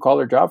a blue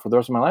collar job for the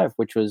rest of my life,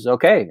 which was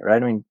okay,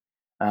 right? I mean,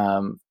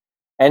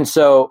 and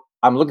so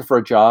I'm looking for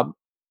a job.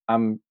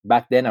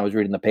 Back then I was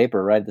reading the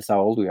paper, right? That's how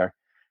old we are.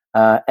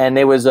 And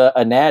there was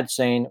an ad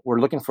saying we're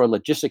looking for a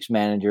logistics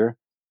manager,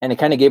 and it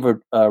kind of gave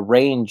a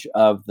range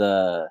of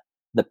the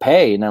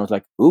pay. And I was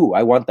like, ooh,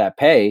 I want that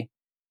pay.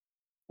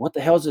 What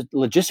the hell is a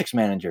logistics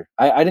manager?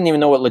 I didn't even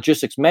know what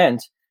logistics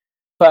meant,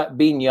 but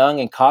being young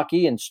and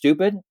cocky and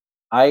stupid,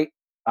 I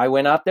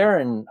went out there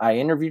and I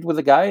interviewed with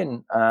a guy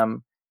and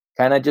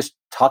kind of just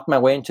talked my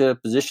way into a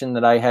position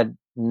that I had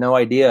no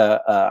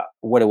idea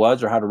what it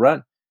was or how to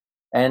run.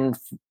 And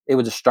it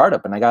was a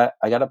startup, and I got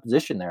a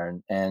position there,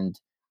 and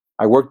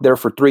I worked there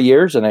for 3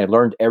 years, and I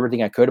learned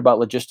everything I could about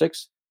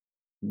logistics.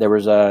 There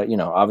was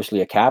obviously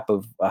a cap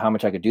of how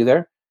much I could do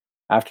there.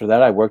 After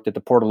that, I worked at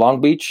the Port of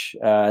Long Beach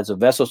as a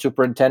vessel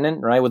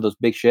superintendent, right, with those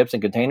big ships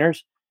and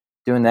containers,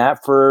 doing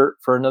that for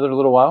another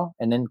little while,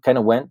 and then kind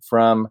of went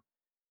from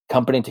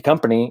company to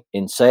company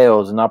in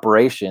sales and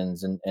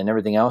operations and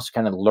everything else,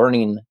 kind of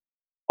learning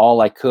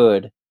all I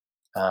could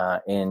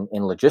in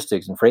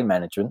logistics and freight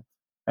management.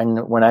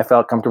 And when I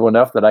felt comfortable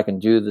enough that I can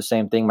do the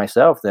same thing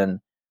myself, then,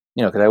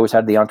 because I always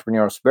had the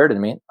entrepreneurial spirit in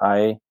me,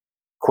 I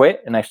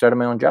quit and I started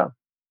my own job.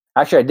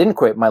 Actually, I didn't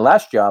quit. My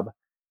last job,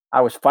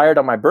 I was fired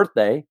on my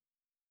birthday.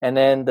 And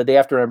then the day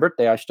after my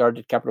birthday, I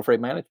started Capital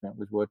Freight Management,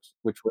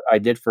 which I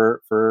did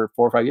for 4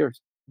 or 5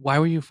 years. Why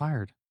were you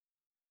fired?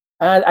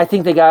 I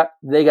think they got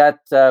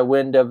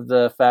wind of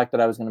the fact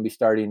that I was going to be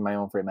starting my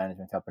own freight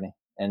management company.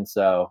 And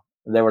so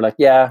they were like,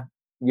 yeah,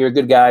 you're a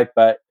good guy,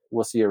 but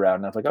we'll see you around.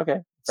 And I was like, okay,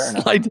 fair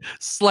enough.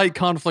 Slight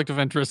conflict of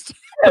interest.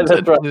 Yeah,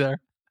 that's right. There.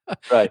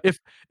 Right.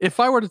 If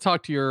I were to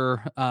talk to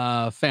your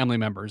family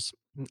members,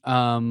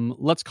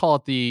 let's call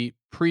it the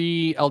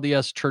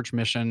pre-LDS church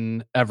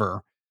mission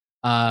ever,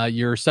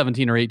 you're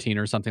 17 or 18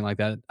 or something like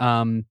that.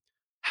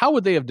 How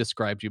would they have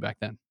described you back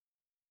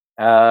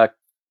then?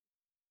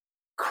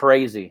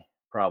 Crazy,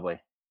 probably.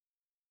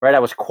 Right. I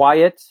was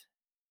quiet.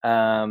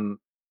 I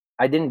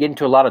didn't get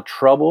into a lot of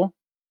trouble.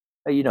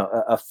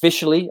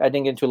 Officially, I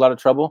didn't get into a lot of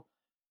trouble.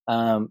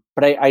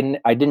 But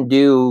I didn't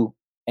do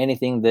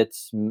anything that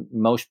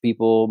most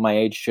people my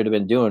age should have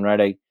been doing.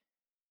 Right.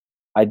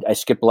 I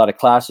skipped a lot of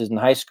classes in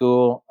high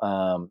school.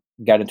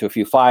 Got into a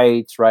few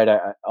fights. Right.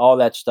 All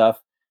that stuff.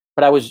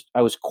 But I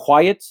was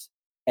quiet,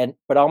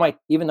 but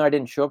even though I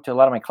didn't show up to a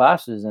lot of my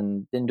classes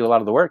and didn't do a lot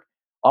of the work,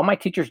 all my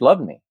teachers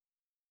loved me.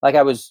 Like,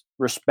 I was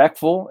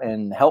respectful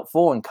and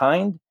helpful and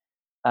kind.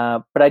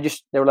 But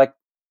they were like,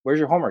 "Where's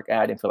your homework?"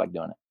 I didn't feel like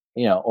doing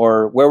it,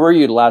 or "Where were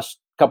you the last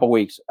couple of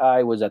weeks?"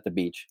 I was at the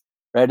beach,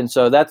 right? And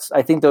so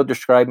I think they'll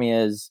describe me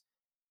as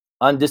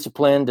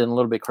undisciplined and a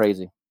little bit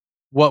crazy.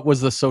 What was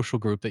the social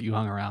group that you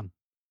hung around?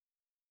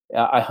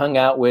 I hung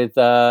out with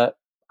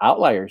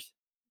outliers.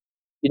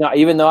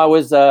 Even though I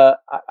was at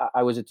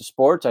the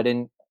sports, I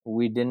didn't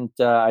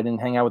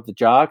hang out with the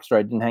jocks, or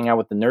I didn't hang out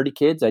with the nerdy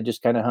kids. I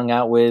just kind of hung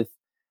out with,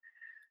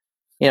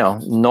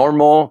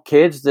 normal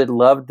kids that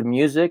loved the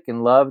music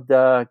and loved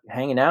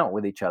hanging out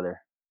with each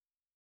other.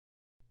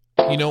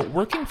 You know,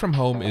 working from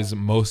home is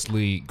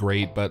mostly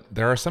great, but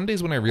there are some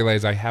days when I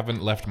realize I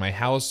haven't left my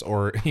house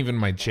or even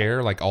my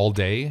chair like all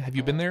day. Have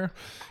you been there?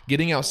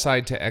 Getting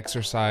outside to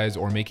exercise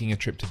or making a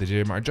trip to the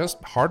gym are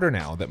just harder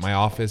now that my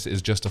office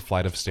is just a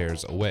flight of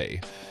stairs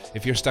away.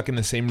 If you're stuck in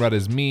the same rut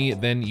as me,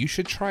 then you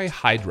should try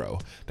Hydrow.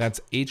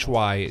 That's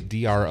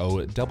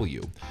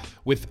HYDROW.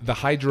 With the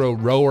Hydrow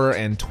rower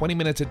and 20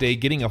 minutes a day,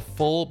 getting a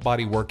full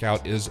body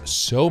workout is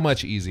so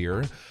much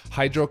easier.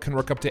 Hydrow can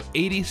work up to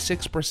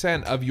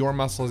 86% of your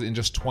muscles in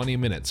just 20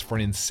 minutes for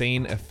an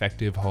insane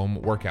effective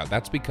home workout.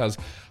 That's because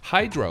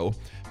Hydrow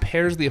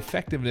pairs the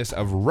effectiveness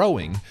of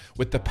rowing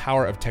with the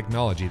power of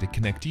technology to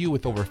connect you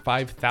with over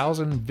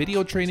 5,000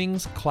 video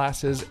trainings,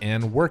 classes,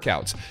 and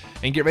workouts.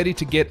 And get ready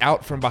to get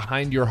out from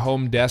behind your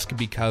home desk,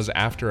 because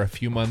after a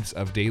few months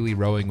of daily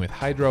rowing with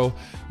Hydrow,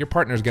 your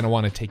partner's going to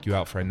want to take you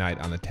out for a night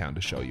on the town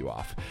to show you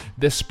off.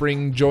 This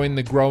spring, join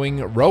the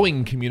growing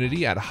rowing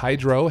community at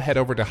Hydrow. Head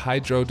over to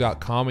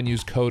hydrow.com and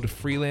use code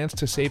FREELANCE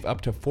to save up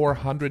to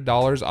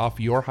 $400 off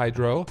your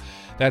Hydrow.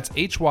 That's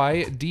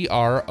HYDROW.com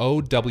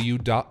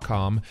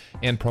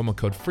and promo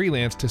code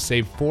FREELANCE to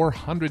save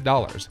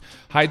 $400.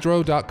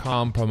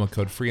 Hydrow.com, promo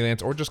code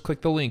FREELANCE, or just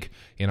click the link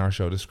in our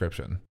show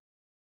description.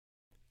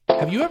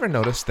 Have you ever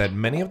noticed that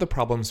many of the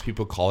problems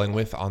people call in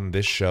with on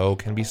this show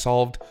can be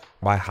solved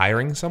by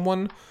hiring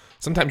someone?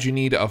 Sometimes you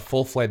need a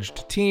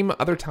full-fledged team,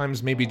 other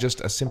times maybe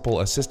just a simple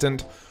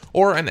assistant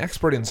or an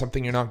expert in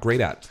something you're not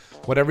great at.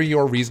 Whatever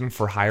your reason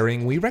for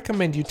hiring, we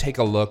recommend you take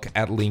a look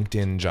at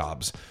LinkedIn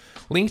Jobs.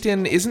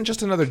 LinkedIn isn't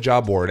just another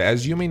job board.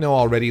 As you may know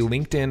already,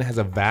 LinkedIn has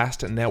a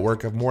vast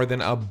network of more than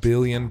 1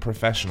 billion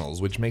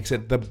professionals, which makes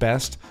it the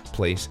best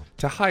place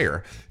to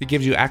hire. It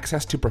gives you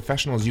access to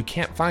professionals you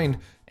can't find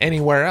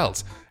anywhere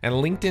else. And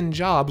LinkedIn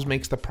Jobs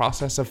makes the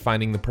process of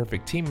finding the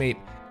perfect teammate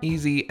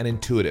easy and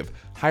intuitive.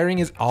 Hiring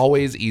is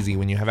always easy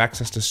when you have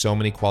access to so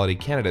many quality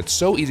candidates.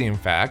 So easy, in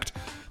fact,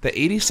 that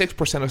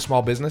 86% of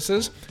small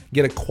businesses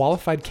get a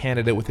qualified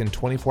candidate within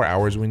 24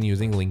 hours when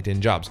using LinkedIn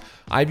Jobs.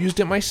 I've used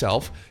it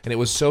myself, and it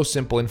was so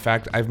simple. In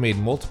fact, I've made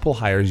multiple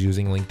hires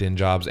using LinkedIn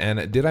Jobs.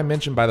 And did I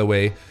mention, by the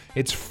way,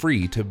 it's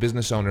free to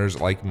business owners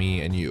like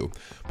me and you.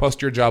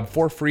 Post your job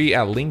for free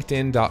at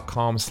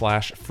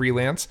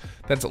linkedin.com/freelance.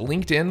 That's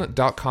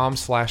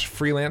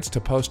linkedin.com/freelance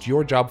to post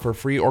your job for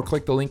free, or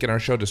click the link in our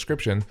show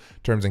description.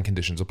 Terms and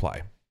conditions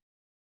apply.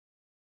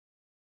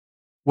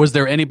 Was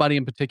there anybody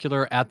in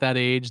particular at that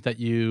age that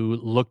you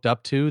looked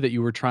up to, that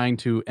you were trying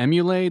to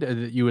emulate, or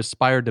that you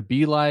aspired to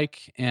be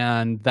like,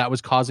 and that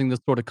was causing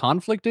this sort of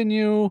conflict in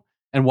you?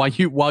 And why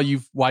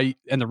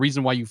and the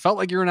reason why you felt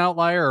like you're an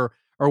outlier,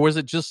 or was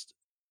it just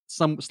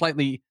some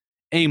slightly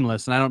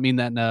aimless? And I don't mean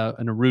that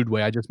in a rude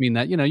way. I just mean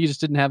that, you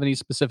just didn't have any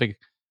specific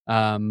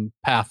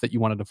path that you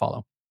wanted to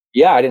follow.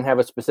 Yeah, I didn't have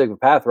a specific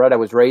path, right? I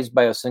was raised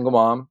by a single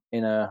mom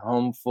in a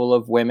home full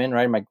of women,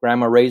 right? My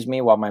grandma raised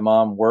me while my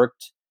mom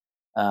worked.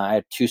 I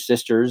had 2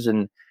 sisters,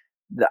 and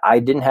I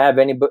really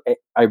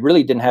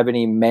didn't have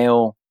any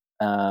male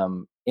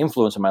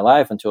influence in my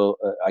life until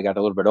I got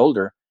a little bit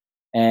older.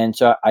 And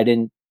so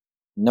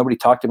nobody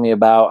talked to me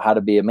about how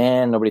to be a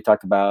man. Nobody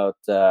talked about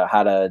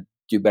how to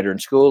do better in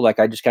school. Like,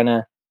 I just kind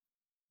of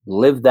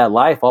lived that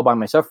life all by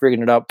myself,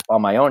 figuring it out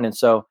on my own. And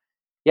so,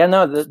 yeah,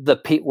 no,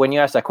 when you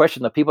asked that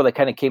question, the people that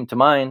kind of came to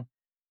mind,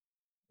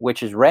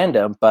 which is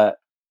random, but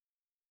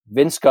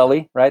Vin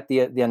Scully, right?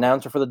 The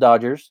announcer for the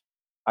Dodgers.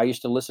 I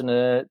used to listen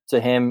to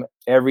him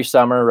every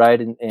summer,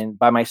 right, and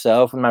by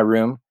myself in my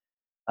room,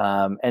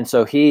 and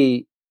so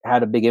he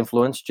had a big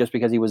influence just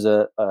because he was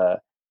a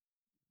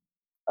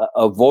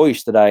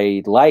voice that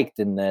I liked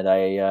and that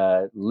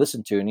I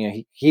listened to,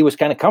 and he was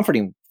kind of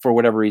comforting for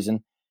whatever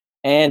reason.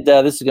 And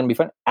this is going to be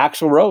fun.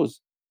 Axl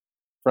Rose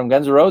from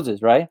Guns N'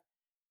 Roses, right?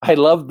 I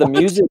loved the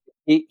music.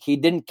 He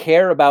didn't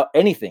care about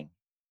anything.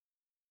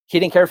 He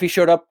didn't care if he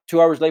showed up 2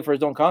 hours late for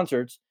his own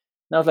concerts.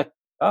 And I was like,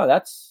 oh,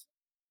 that's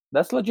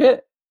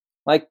legit.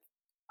 Like,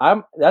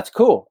 that's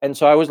cool. And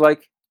so I was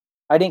like,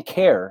 I didn't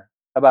care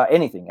about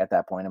anything at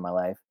that point in my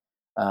life,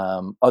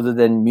 other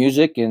than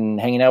music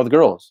and hanging out with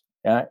girls.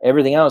 Yeah,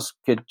 everything else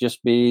could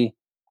just be,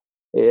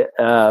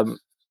 can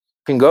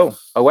go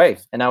away,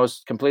 and I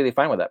was completely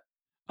fine with that.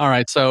 All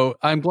right, so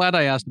I'm glad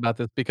I asked about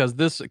this, because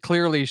this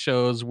clearly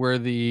shows where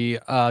the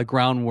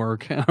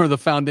groundwork or the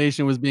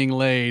foundation was being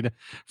laid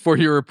for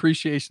your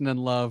appreciation and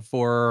love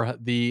for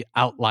the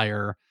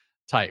outlier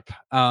type.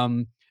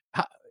 In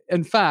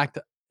fact,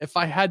 if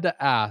I had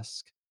to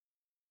ask,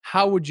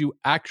 how would you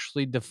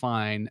actually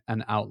define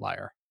an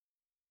outlier?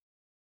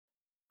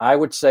 I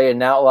would say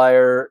an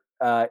outlier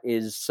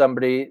is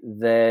somebody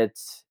that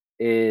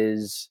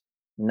is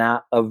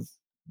not of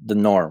the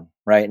norm,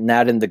 right?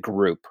 Not in the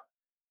group.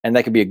 And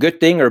that could be a good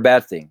thing or a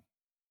bad thing.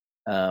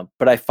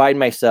 But I find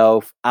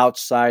myself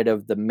outside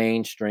of the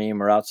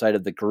mainstream or outside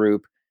of the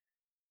group,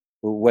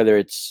 whether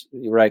it's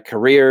right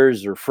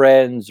careers or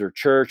friends or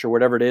church or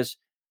whatever it is.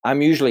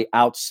 I'm usually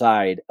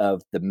outside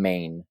of the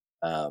main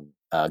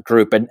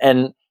group,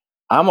 and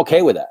I'm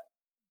okay with that,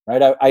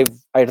 right?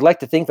 I'd like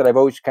to think that I've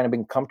always kind of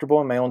been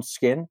comfortable in my own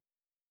skin,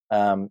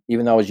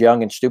 even though I was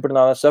young and stupid and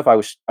all that stuff. I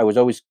was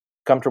always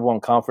comfortable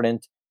and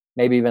confident,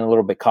 maybe even a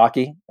little bit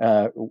cocky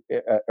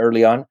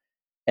early on.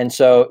 And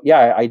so,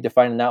 yeah, I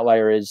define an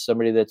outlier as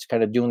somebody that's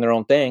kind of doing their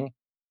own thing,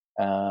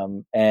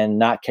 and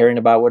not caring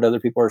about what other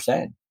people are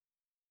saying.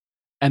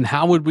 And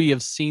how would we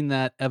have seen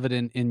that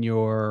evident in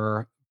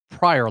your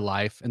prior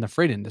life in the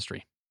freight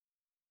industry?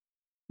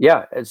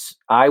 Yeah,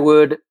 I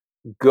would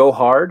go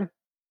hard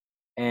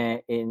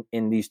and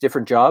in these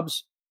different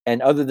jobs.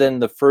 And other than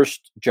the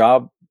first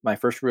job, my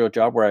first real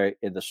job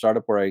in the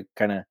startup where I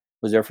kind of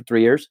was there for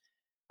 3 years,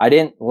 I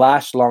didn't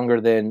last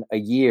longer than a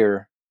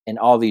year in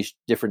all these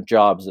different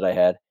jobs that I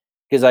had,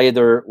 because I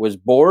either was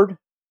bored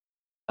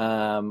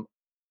and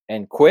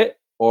quit,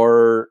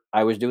 or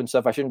I was doing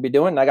stuff I shouldn't be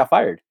doing and I got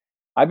fired.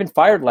 I've been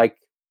fired like,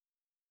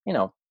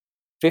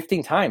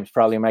 15 times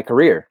probably in my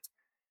career.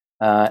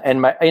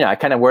 And I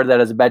kind of wear that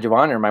as a badge of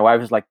honor. My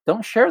wife is like,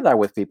 don't share that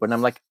with people. And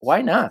I'm like,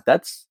 why not?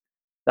 That's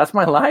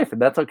my life,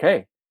 and that's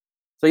okay.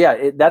 So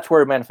yeah, that's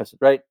where it manifested,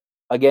 right?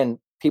 Again,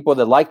 people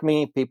that like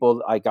me,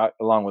 people I got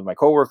along with, my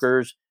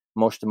coworkers,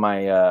 most of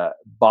my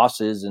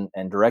bosses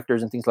and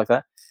directors and things like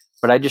that.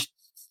 But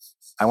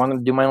I wanted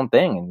to do my own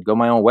thing and go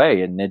my own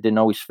way, and it didn't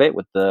always fit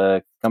with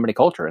the company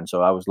culture. And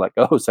so I was let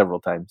go several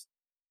times.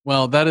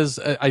 Well, that is,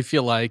 I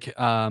feel like,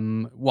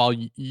 while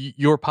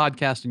your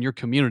podcast and your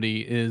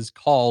community is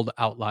called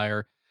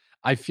Outlier,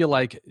 I feel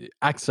like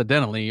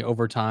accidentally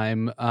over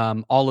time,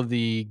 all of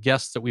the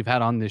guests that we've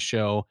had on this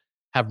show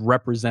have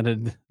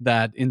represented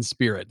that in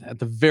spirit. At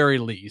the very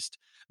least,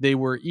 they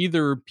were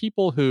either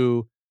people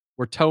who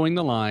were towing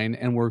the line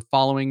and were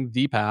following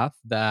the path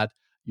that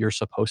you're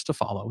supposed to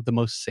follow, the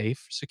most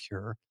safe,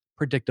 secure,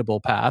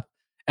 predictable path.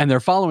 And they're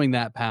following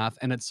that path.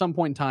 And at some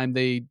point in time,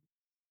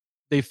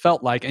 they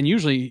felt like, and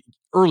usually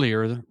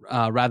earlier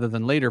rather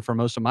than later for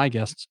most of my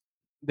guests,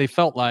 they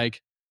felt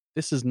like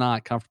this is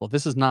not comfortable.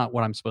 This is not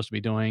what I'm supposed to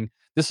be doing.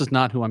 This is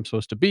not who I'm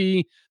supposed to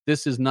be.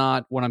 This is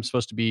not what I'm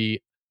supposed to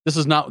be. This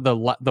is not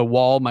the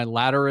wall my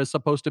ladder is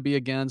supposed to be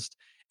against.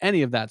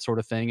 Any of that sort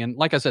of thing. And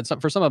like I said,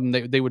 for some of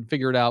them, they would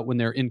figure it out when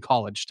they're in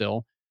college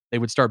still. They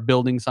would start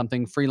building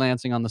something,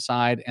 freelancing on the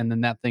side, and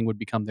then that thing would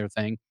become their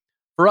thing.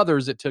 For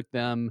others, it took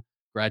them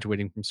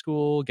graduating from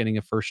school, getting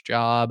a first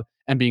job,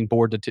 and being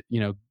bored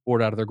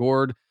bored out of their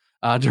gourd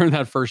during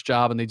that first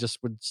job, and they just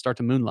would start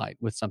to moonlight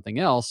with something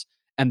else,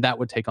 and that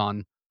would take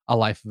on a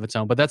life of its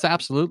own. But that's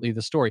absolutely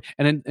the story.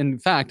 And in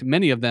fact,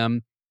 many of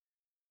them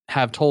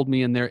have told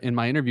me in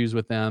my interviews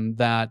with them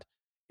that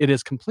it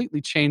has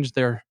completely changed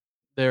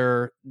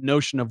their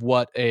notion of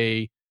what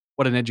an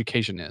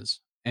education is,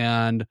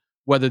 and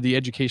whether the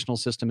educational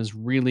system is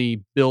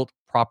really built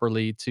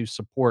properly to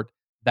support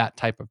that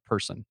type of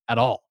person at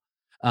all.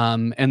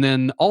 And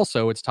then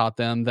also it's taught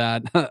them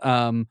that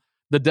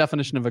the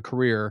definition of a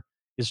career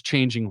is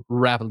changing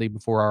rapidly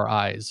before our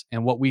eyes.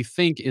 And what we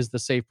think is the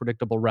safe,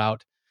 predictable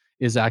route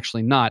is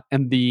actually not.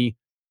 And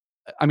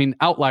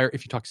outlier,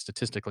 if you talk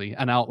statistically,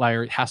 an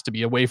outlier has to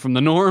be away from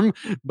the norm,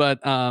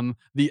 but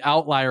the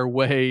outlier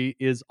way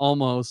is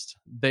almost,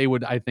 they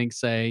would, I think,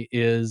 say,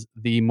 is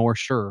the more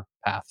sure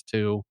path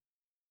to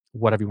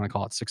whatever you want to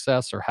call it,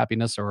 success or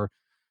happiness or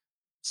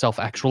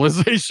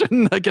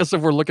self-actualization. I guess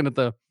if we're looking at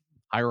the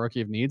hierarchy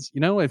of needs,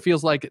 it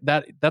feels like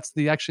that's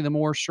actually the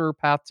more sure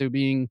path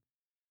to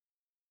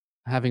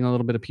having a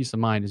little bit of peace of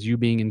mind, is you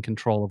being in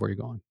control of where you're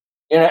going.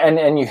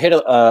 And you hit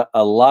a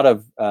lot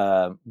of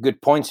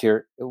good points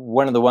here.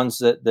 One of the ones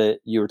that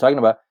you were talking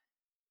about,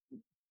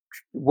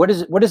 what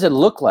does it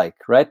look like,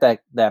 right?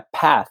 That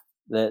path,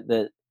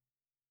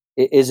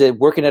 is it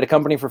working at a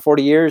company for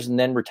 40 years and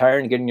then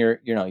retiring and getting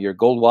your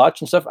gold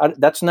watch and stuff?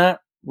 That's not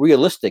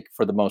realistic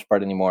for the most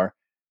part anymore,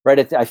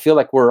 right? I feel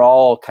like we're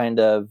all kind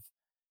of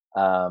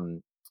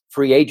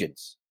free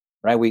agents,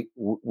 right? We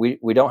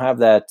don't have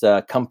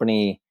that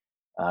company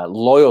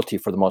loyalty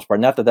for the most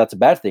part. Not that that's a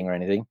bad thing or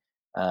anything.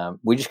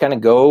 We just kind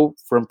of go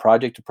from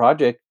project to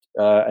project,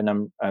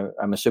 and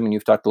I'm assuming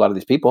you've talked to a lot of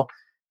these people,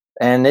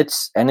 and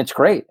it's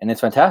great and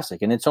it's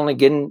fantastic, and it's only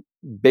getting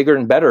bigger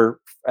and better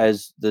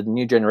as the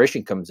new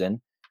generation comes in.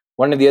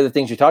 One of the other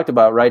things you talked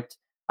about, right?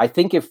 I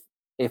think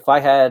if I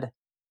had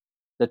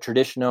the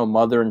traditional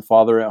mother and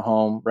father at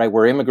home, right?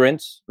 We're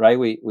immigrants, right?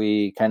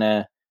 We kind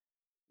of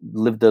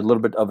lived a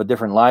little bit of a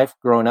different life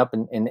growing up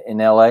in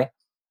LA.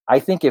 I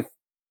think if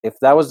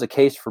that was the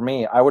case for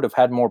me, I would have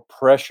had more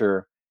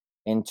pressure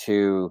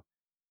into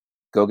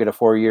go get a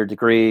 4-year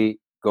degree,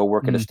 go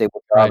work at a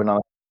stable job, right, and all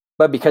that.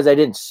 But because I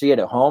didn't see it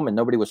at home and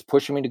nobody was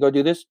pushing me to go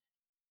do this,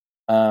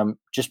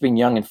 just being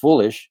young and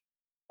foolish,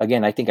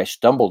 again, I think I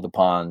stumbled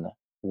upon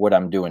what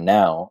I'm doing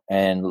now,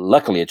 and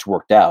luckily it's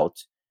worked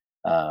out.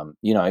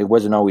 It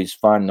wasn't always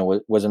fun,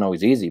 it wasn't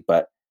always easy,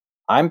 but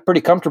I'm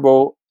pretty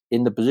comfortable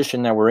in the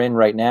position that we're in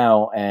right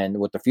now and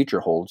what the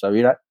future holds. I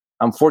mean,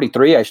 I'm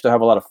 43, I still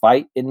have a lot of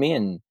fight in me,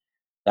 and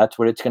that's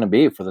what it's going to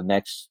be for the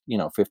next,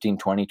 15,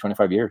 20,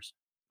 25 years.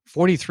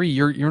 43,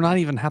 you're not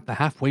even at the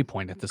halfway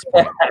point at this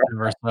point.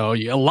 So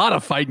a lot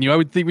of fight in you. I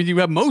would think you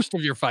have most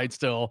of your fight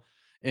still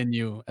in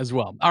you as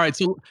well. All right,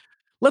 so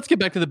let's get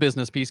back to the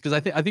business piece, because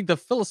I think the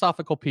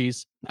philosophical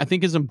piece I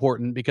think is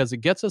important, because it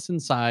gets us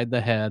inside the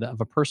head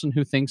of a person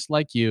who thinks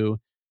like you,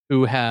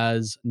 who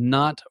has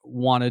not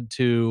wanted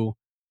to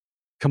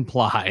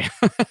comply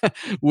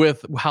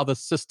with how the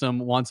system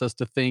wants us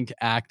to think,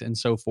 act, and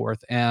so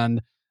forth.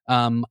 And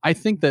I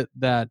think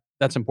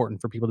that's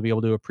important for people to be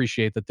able to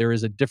appreciate that there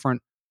is a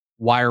different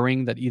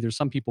wiring that either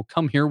some people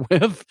come here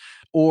with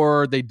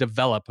or they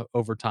develop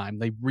over time.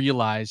 They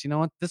realize, you know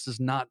what, this is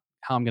not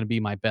how I'm going to be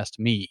my best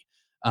me,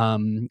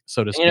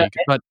 so to You know, speak.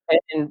 But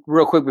and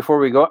real quick before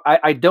we go,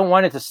 I don't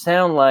want it to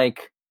sound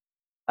like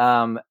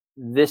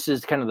this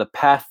is kind of the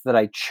path that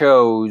I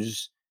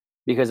chose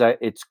because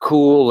it's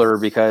cool or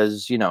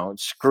because,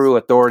 screw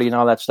authority and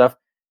all that stuff.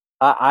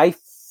 I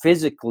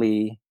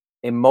physically,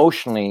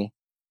 emotionally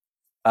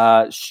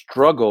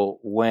struggle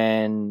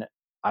when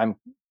I'm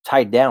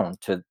tied down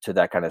to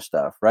that kind of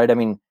stuff, right? I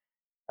mean,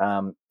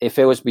 if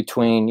it was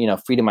between,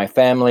 feeding my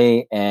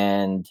family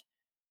and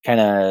kind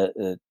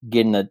of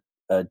getting a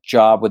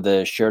job with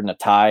a shirt and a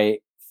tie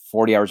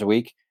 40 hours a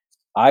week,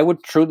 I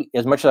would truly,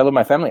 as much as I love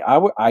my family,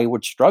 I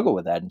would struggle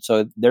with that. And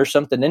so there's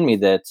something in me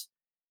that's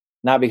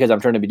not because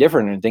I'm trying to be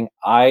different or anything.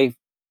 I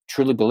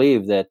truly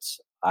believe that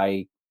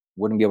I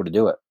wouldn't be able to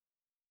do it.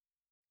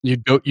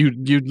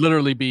 you'd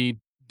literally be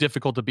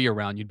difficult to be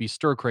around. You'd be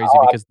stir crazy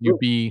Oh, because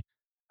you'd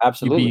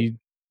absolutely. be,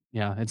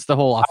 yeah, it's the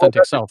whole I would authentic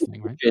rather self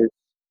thing, right?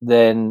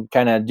 than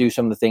kind of do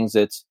some of the things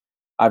that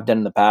I've done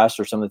in the past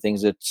or some of the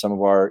things that some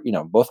of our,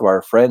 both of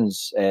our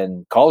friends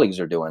and colleagues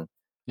are doing.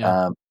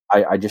 Yeah.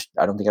 I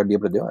don't think I'd be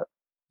able to do it.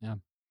 Yeah.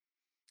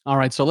 All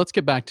right, so let's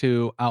get back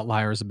to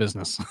Outlier as a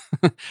business.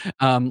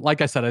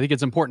 Like I said, I think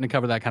it's important to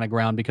cover that kind of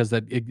ground because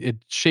it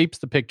shapes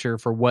the picture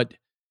for what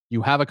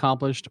you have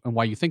accomplished and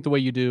why you think the way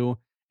you do,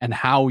 and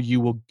how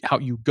you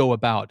go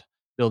about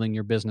building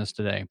your business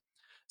today.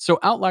 So,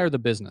 Outlier the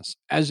business,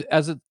 as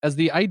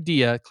the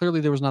idea,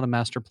 clearly there was not a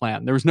master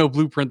plan. There was no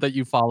blueprint that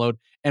you followed,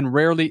 and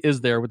rarely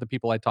is there with the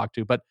people I talk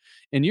to. But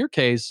in your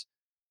case,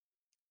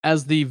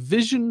 as the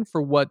vision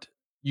for what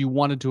you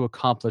wanted to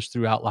accomplish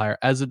through Outlier,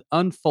 as it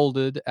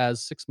unfolded,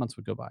 as 6 months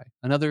would go by,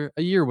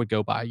 a year would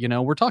go by.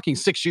 We're talking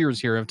 6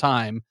 years here of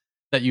time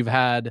that you've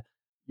had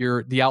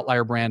the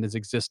Outlier brand has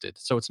existed.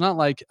 So it's not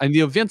like, and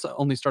the events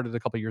only started a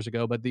couple years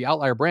ago, but the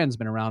Outlier brand's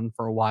been around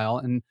for a while,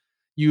 and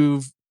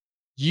you've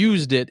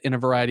used it in a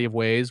variety of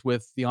ways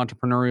with the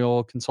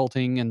entrepreneurial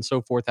consulting and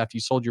so forth after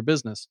you sold your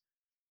business.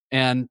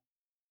 And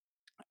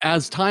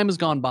as time has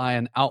gone by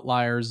and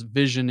Outlier's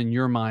vision in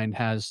your mind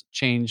has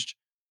changed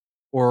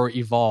or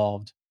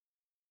evolved,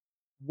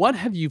 what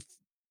have you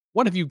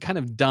kind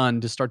of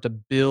done to start to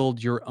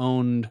build your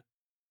own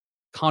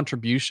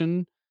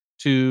contribution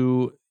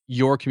to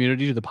your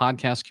community, to the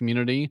podcast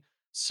community,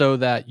 so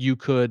that you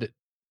could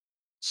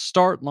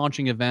start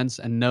launching events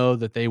and know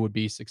that they would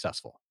be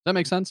successful? Does that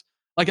make sense?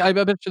 Like, I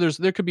bet you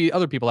there could be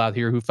other people out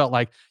here who felt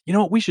like, you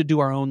know what, we should do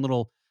our own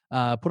little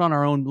put on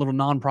our own little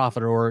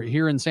nonprofit, or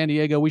here in San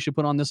Diego, we should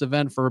put on this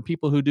event for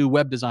people who do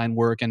web design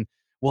work, and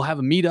we'll have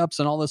meetups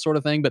and all this sort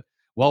of thing. But,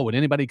 well, would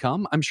anybody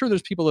come? I'm sure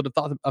there's people that have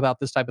thought about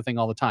this type of thing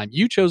all the time.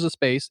 You chose a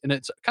space, and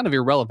it's kind of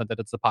irrelevant that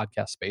it's the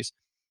podcast space,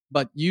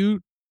 but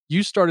you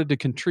started to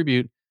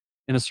contribute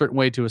in a certain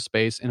way to a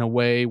space, in a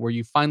way where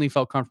you finally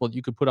felt comfortable that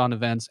you could put on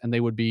events and they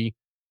would be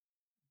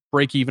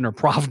break even or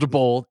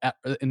profitable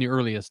in the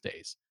earliest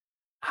days.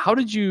 How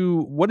did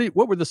you?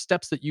 What were the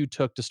steps that you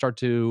took to start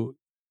to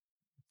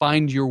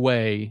find your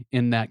way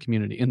in that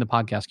community, in the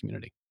podcast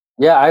community?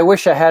 Yeah, I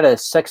wish I had a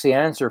sexy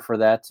answer for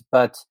that,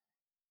 but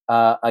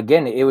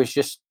again, it was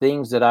just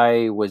things that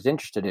I was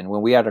interested in.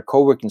 When we had a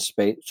co-working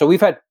space, so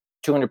we've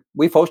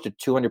hosted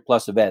 200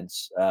 plus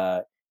events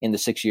in the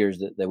 6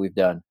 years that we've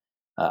done.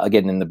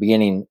 Again, in the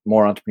beginning,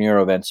 more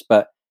entrepreneurial events,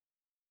 but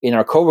in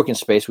our co-working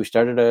space, we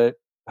started to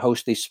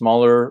host these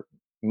smaller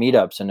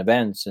meetups and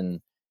events,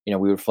 and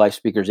we would fly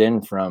speakers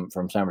in from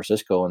San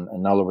Francisco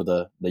and all over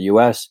the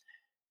U.S.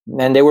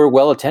 and they were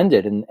well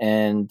attended,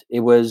 and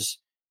it was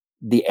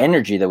the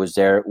energy that was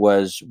there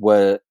was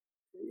what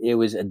it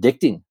was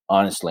addicting,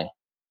 honestly.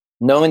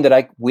 Knowing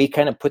that we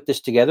kind of put this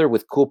together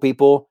with cool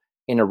people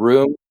in a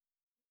room,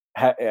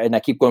 and I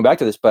keep going back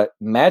to this, but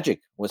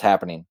magic was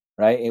happening,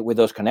 right, with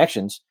those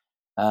connections,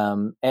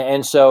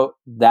 and so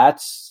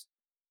that's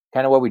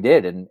kind of what we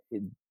did. And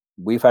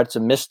we've had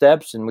some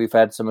missteps, and we've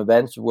had some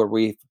events where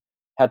we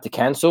had to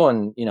cancel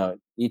and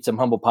eat some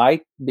humble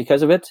pie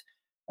because of it.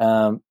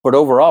 But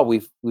overall,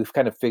 we've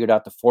kind of figured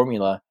out the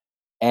formula.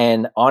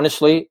 And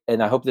honestly,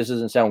 and I hope this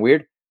doesn't sound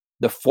weird,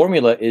 the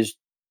formula is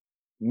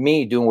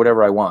me doing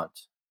whatever I want.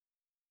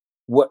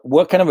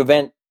 What kind of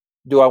event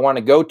do I want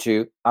to go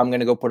to? I'm going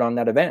to go put on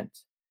that event,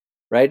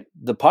 right?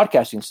 The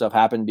podcasting stuff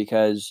happened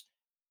because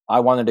I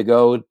wanted to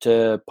go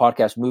to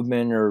Podcast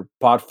Movement or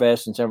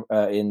Podfest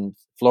in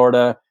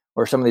Florida,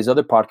 or some of these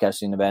other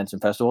podcasting events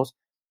and festivals.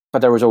 But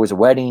there was always a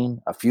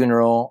wedding, a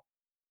funeral,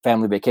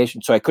 family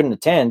vacation, so I couldn't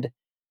attend.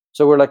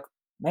 So we're like,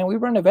 man, we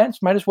run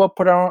events, might as well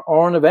put our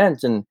own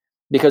events. And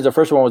because the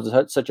first one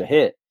was such a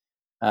hit.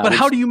 But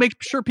how do you make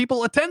sure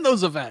people attend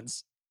those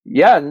events?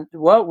 Yeah,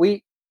 well,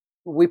 we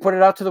put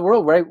it out to the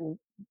world, right?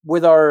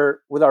 With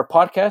our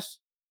podcast,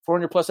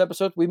 400 plus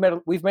episodes, we've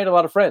made a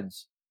lot of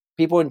friends.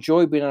 People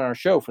enjoy being on our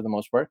show for the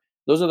most part.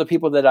 Those are the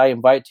people that I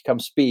invite to come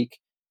speak.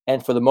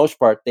 And for the most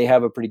part, they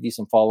have a pretty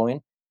decent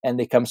following, and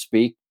they come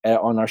speak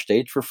on our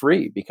stage for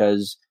free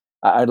because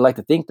I'd like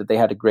to think that they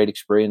had a great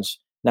experience,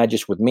 not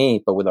just with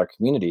me, but with our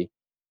community.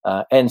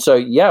 And so,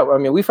 yeah, I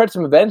mean, we've had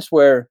some events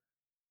where,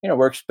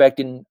 we're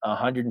expecting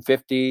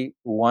 150,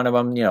 one of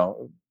them,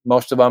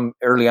 most of them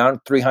early on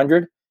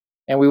 300,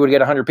 and we would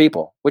get 100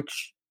 people,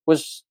 which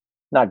was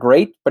not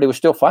great, but it was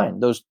still fine.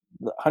 Those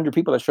 100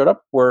 people that showed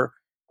up were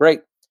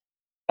great.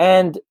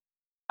 And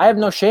I have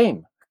no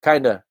shame,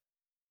 kind of,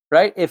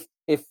 right? If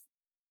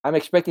I'm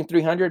expecting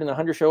 300 and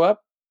 100 show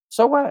up,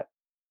 so what?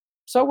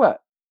 So what?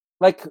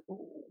 Like,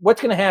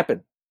 what's going to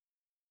happen?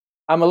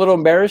 I'm a little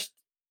embarrassed,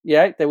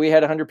 that we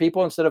had 100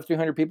 people instead of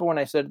 300 people when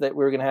I said that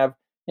we were going to have,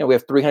 we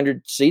have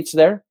 300 seats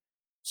there.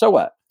 So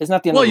what? It's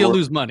not the end of the world. Well, you'll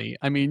lose money.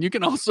 I mean,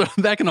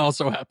 that can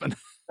also happen.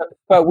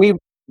 But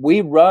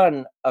we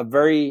run a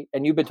very,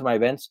 and you've been to my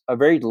events, a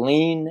very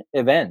lean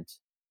event.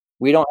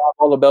 We don't have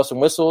all the bells and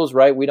whistles,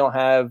 right? We don't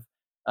have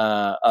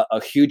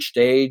a huge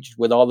stage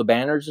with all the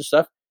banners and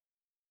stuff.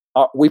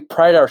 We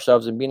pride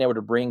ourselves in being able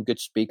to bring good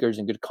speakers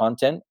and good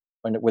content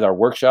with our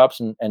workshops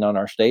and on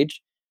our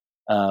stage.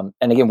 And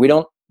again, we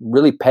don't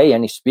really pay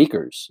any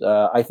speakers.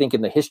 I think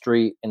in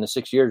the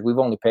 6 years, we've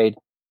only paid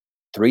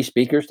 3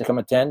 speakers to come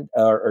attend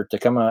or to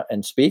come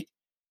and speak.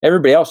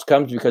 Everybody else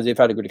comes because they've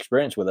had a good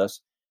experience with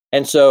us.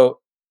 And so,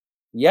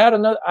 I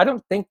don't know. I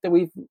don't think that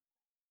we've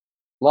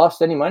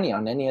lost any money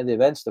on any of the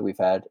events that we've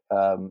had.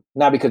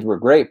 Not because we're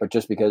great, but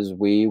just because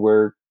we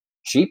were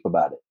cheap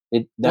about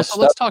it. So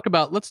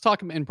let's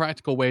talk in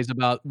practical ways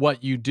about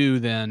what you do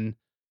then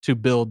to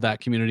build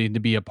that community to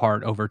be a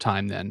part over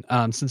time then.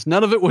 Since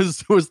none of it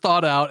was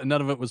thought out and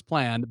none of it was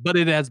planned, but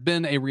it has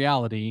been a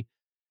reality.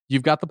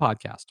 You've got the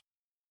podcast.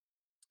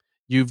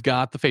 You've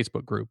got the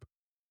Facebook group.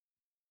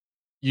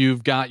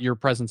 You've got your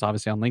presence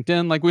obviously on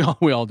LinkedIn, like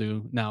we all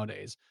do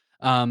nowadays.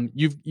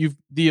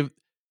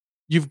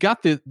 You've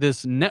got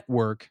this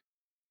network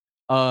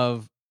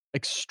of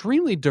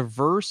extremely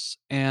diverse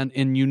and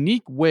in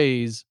unique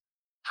ways,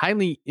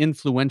 highly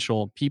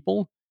influential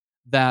people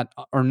that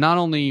are not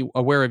only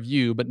aware of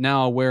you, but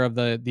now aware of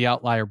the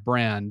Outlier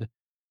brand,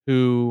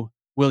 who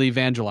will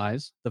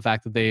evangelize the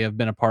fact that they have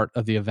been a part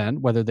of the event,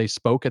 whether they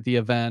spoke at the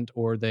event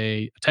or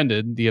they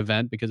attended the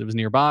event because it was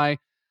nearby.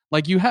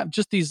 Like, you have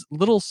just these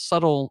little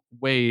subtle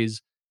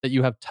ways that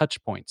you have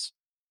touch points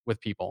with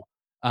people.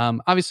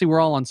 Obviously, we're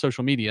all on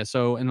social media.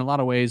 So in a lot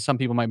of ways, some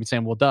people might be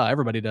saying, well, duh,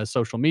 everybody does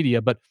social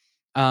media. But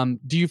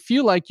do you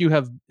feel like you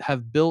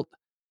have built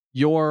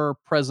your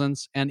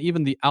presence and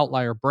even the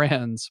Outlier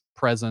brand's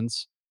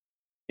presence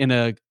in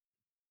a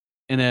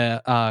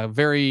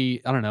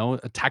very, I don't know,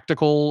 a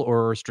tactical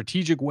or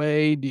strategic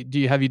way?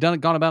 Have you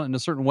gone about it in a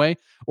certain way,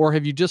 or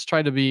have you just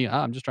tried to be,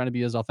 I'm just trying to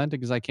be as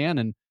authentic as I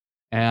can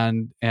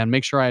and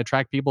make sure I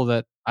attract people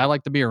that I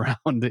like to be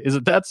around? Is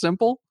it that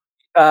simple?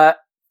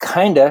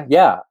 Kinda,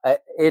 yeah.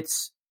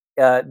 It's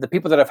the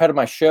people that I've had on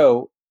my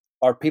show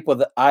are people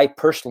that I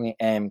personally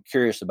am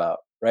curious about,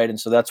 right? And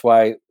so that's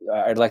why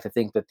I'd like to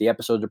think that the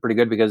episodes are pretty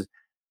good, because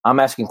I'm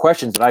asking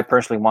questions that I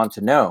personally want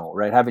to know,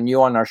 right? Having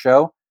you on our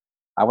show,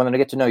 I wanted to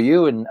get to know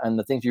you and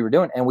the things you were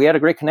doing, and we had a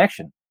great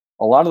connection.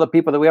 A lot of the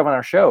people that we have on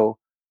our show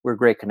were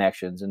great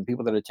connections and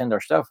people that attend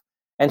our stuff.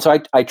 And so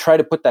I try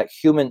to put that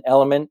human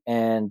element,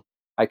 and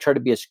I try to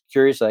be as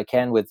curious as I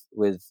can with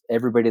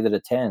everybody that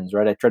attends,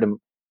 right? I try to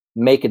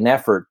make an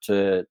effort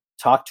to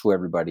talk to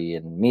everybody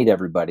and meet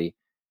everybody.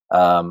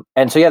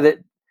 And so,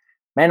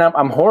 man,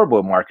 I'm horrible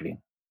at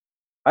marketing.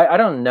 I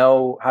don't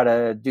know how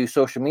to do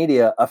social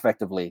media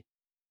effectively,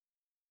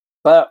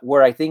 but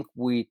where I think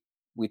we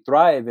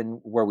thrive and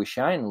where we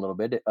shine a little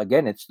bit,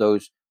 again, it's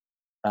those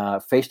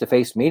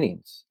face-to-face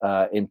meetings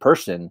in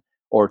person,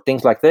 or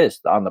things like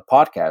this on the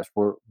podcast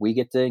where we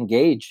get to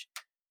engage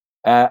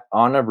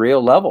on a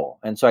real level.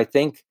 And so I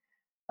think,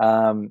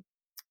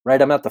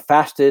 right, I'm not the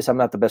fastest, I'm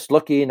not the best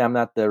looking, I'm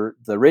not the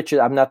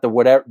richest, I'm not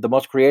the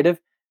most creative,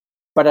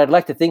 but I'd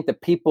like to think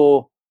that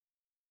people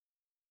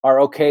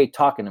are okay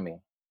talking to me,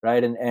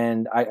 right?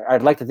 And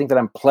I'd like to think that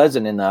I'm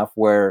pleasant enough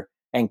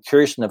and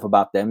curious enough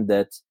about them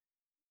that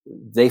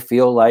they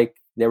feel like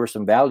there was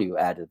some value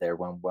added there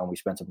when we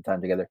spent some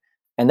time together.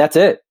 And that's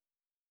it.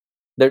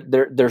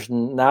 There's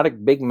not a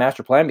big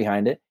master plan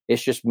behind it.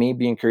 It's just me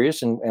being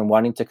curious and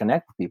wanting to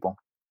connect with people.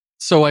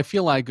 So I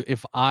feel like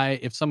if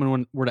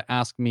someone were to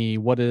ask me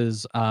what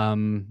is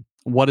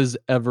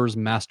Ever's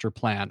master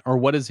plan, or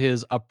what is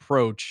his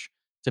approach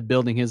to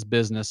building his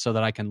business so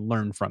that I can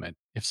learn from it,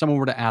 if someone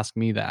were to ask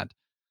me that,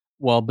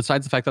 well,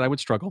 besides the fact that I would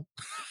struggle,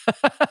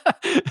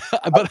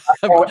 but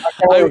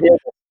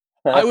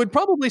I would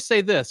probably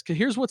say this, because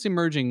here's what's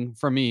emerging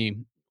for me.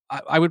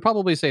 I would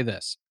probably say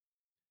this.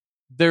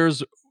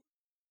 There's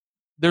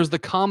the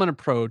common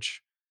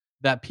approach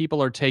that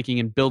people are taking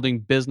in building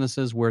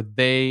businesses where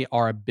they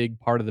are a big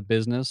part of the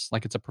business.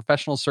 Like, it's a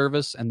professional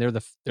service and they're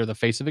the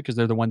face of it because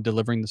they're the one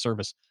delivering the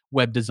service,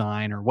 web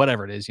design or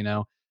whatever it is,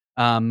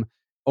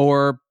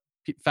 or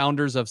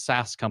founders of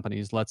SaaS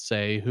companies, let's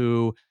say,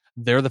 who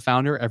they're the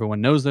founder.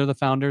 Everyone knows they're the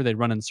founder. They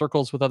run in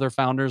circles with other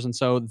founders. And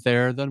so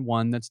they're the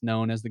one that's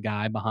known as the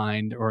guy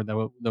behind or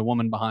the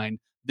woman behind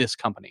this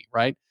company,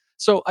 right?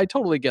 So I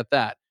totally get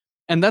that.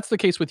 And that's the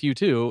case with you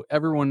too.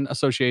 Everyone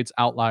associates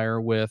Outlier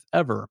with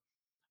Ever.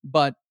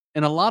 But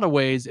in a lot of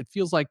ways, it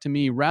feels like to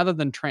me, rather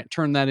than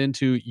turn that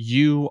into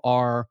you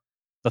are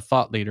the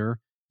thought leader,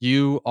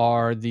 you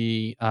are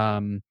the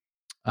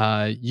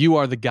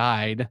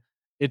guide.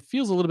 It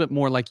feels a little bit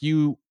more like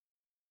you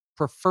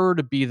prefer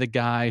to be the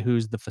guy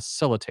who's the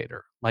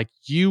facilitator. Like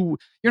you're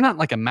not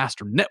like a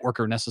master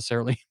networker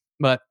necessarily,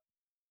 but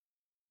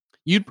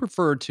you'd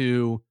prefer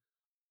to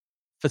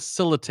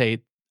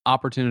facilitate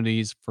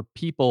opportunities for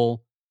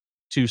people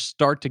to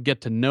start to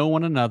get to know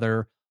one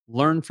another,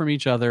 learn from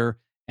each other,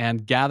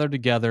 and gather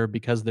together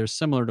because they're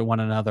similar to one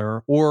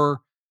another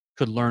or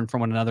could learn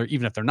from one another,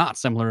 even if they're not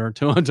similar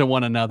to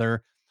one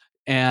another.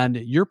 And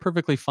you're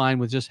perfectly fine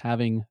with just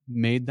having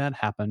made that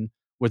happen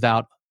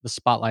without the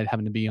spotlight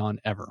having to be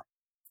on Ever.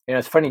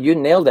 It's funny, you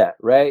nailed that,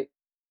 right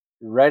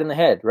in the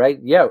head, right?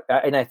 Yeah.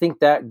 And I think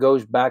that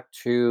goes back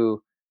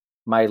to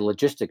my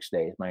logistics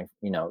days.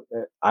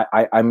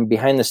 I'm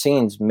behind the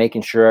scenes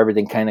making sure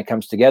everything kind of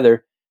comes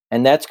together,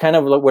 and that's kind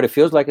of what it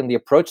feels like in the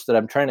approach that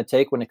I'm trying to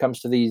take when it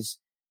comes to these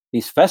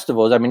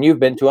festivals. I mean, you've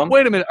been to them.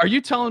 Wait a minute, are you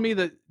telling me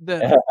that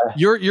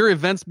your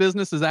events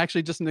business is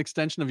actually just an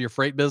extension of your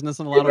freight business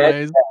in a lot of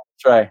ways?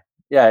 That's right.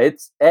 Yeah,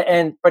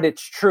 but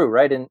it's true,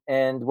 right?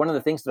 And one of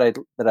the things that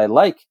I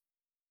like,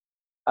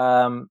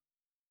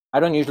 I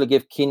don't usually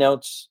give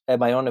keynotes at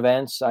my own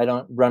events. I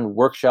don't run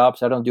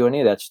workshops. I don't do any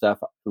of that stuff.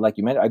 Like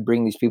you mentioned, I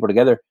bring these people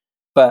together,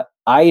 but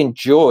I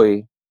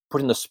enjoy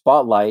putting the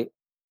spotlight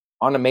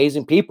on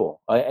amazing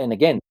people. And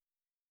again,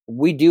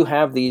 we do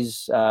have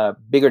these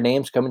bigger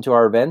names coming to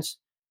our events,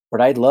 but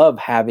I love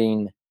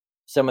having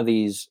some of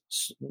these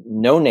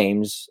no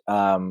names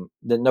that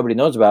nobody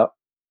knows about,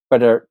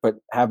 but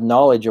have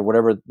knowledge of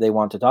whatever they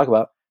want to talk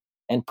about,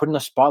 and putting a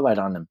spotlight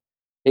on them.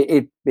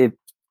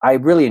 I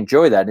really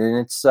enjoy that,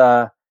 and it's.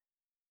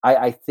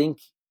 I think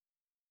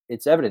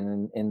it's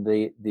evident in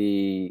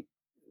the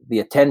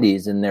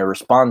attendees and their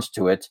response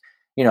to it.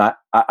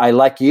 I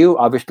like you.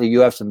 Obviously,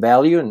 you have some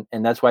value,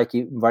 and that's why I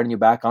keep inviting you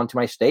back onto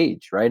my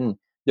stage, right? And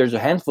there's a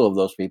handful of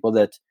those people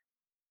that,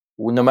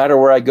 no matter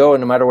where I go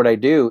and no matter what I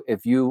do,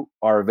 if you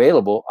are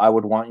available, I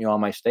would want you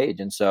on my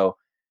stage. And so,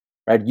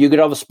 right, you get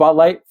all the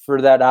spotlight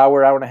for that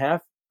hour and a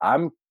half.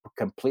 I'm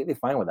completely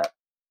fine with that.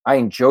 I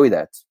enjoy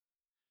that.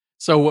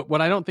 So what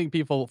I don't think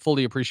people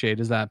fully appreciate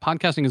is that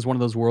podcasting is one of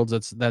those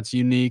worlds that's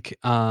unique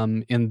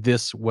in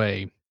this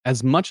way.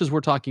 As much as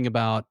we're talking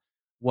about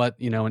what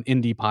an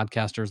indie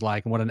podcaster is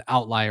like and what an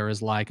outlier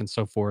is like and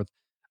so forth,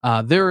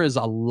 there is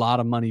a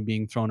lot of money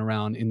being thrown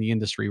around in the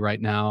industry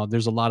right now.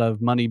 There's a lot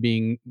of money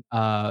being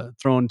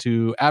thrown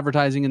to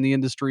advertising in the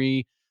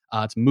industry.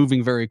 It's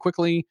moving very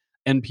quickly.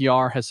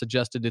 NPR has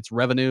suggested its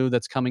revenue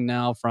that's coming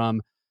now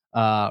from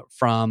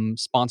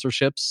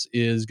sponsorships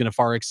is going to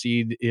far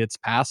exceed its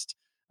past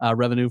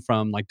revenue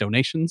from like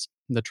donations,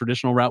 the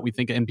traditional route we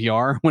think of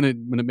NPR when it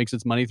makes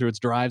its money through its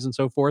drives and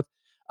so forth.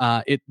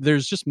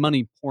 There's just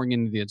money pouring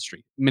into the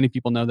industry. Many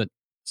people know that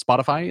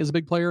Spotify is a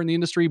big player in the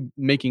industry,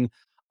 making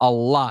a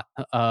lot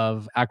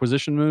of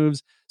acquisition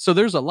moves. So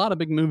there's a lot of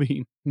big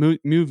money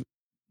moving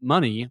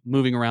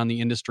around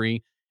the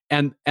industry,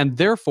 and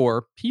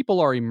therefore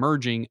people are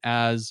emerging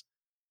as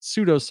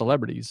pseudo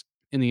celebrities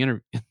in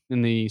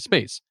the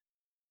space.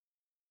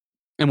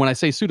 And when I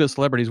say pseudo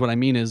celebrities, what I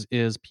mean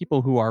is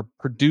people who are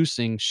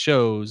producing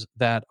shows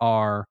that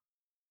are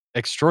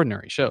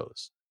extraordinary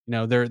shows.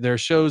 They're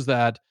shows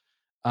that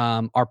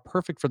are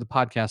perfect for the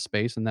podcast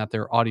space and that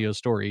they're audio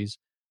stories.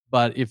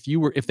 But if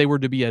they were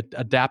to be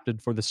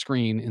adapted for the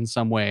screen in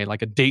some way,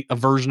 like a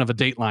version of a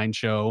Dateline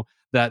show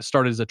that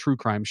started as a true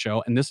crime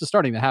show, and this is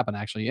starting to happen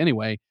actually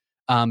anyway,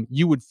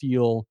 you would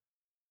feel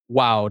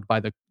wowed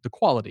by the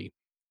quality.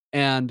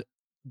 And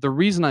the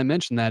reason I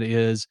mention that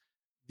is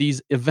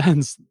these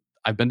events,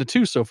 I've been to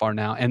 2 so far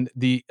now, and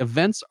the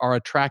events are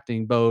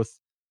attracting both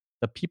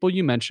the people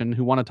you mentioned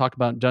who want to talk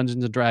about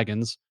Dungeons and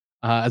Dragons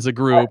as a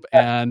group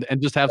and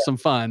just have some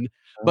fun,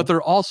 but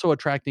they're also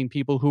attracting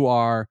people who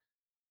are,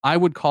 I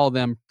would call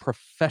them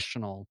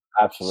professional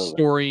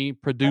story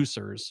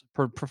producers,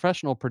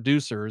 professional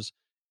producers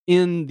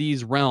in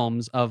these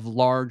realms of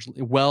large,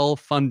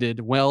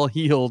 well-funded,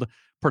 well-heeled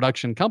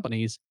production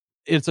companies.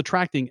 It's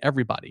attracting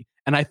everybody.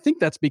 And I think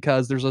that's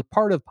because there's a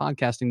part of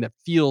podcasting that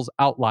feels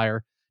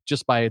outlier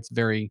just by its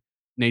very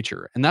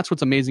nature. And that's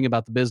what's amazing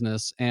about the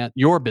business and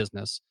your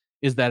business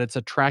is that it's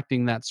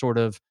attracting that sort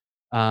of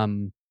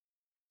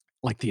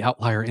like the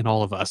outlier in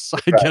all of us,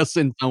 I guess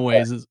in some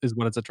ways is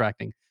what it's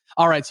attracting.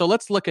 All right, so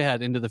let's look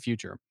ahead into the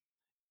future.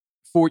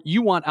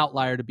 You want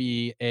Outlier to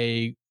be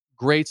a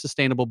great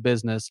sustainable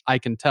business, I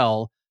can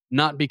tell,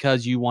 not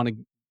because you want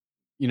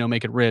to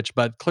make it rich,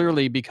 but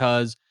clearly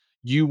because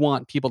you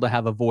want people to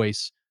have a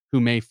voice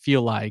who may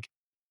feel like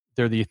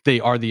they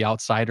are the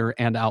outsider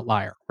and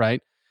outlier,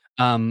 right?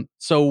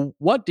 So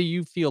what do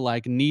you feel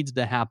like needs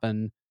to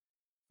happen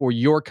for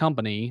your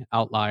company,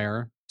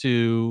 Outlier,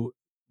 to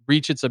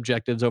reach its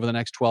objectives over the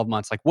next 12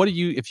 months? Like, what do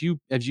you, if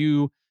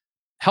you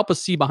help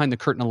us see behind the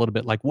curtain a little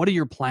bit, like what are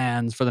your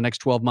plans for the next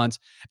 12 months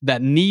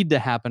that need to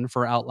happen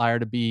for Outlier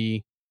to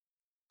be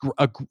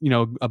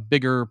a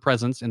bigger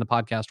presence in the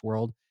podcast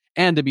world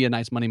and to be a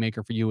nice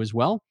moneymaker for you as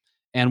well?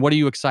 And what are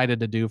you excited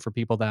to do for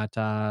people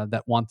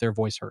that want their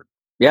voice heard?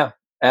 Yeah.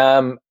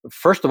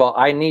 First of all,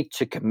 I need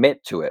to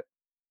commit to it,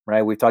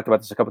 right? We've talked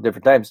about this a couple of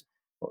different times.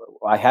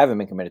 I haven't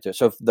been committed to it.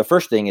 So the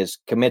first thing is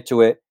commit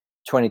to it.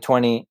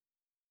 2020,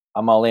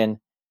 I'm all in.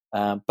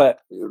 But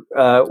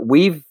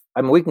we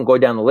can go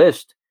down the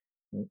list.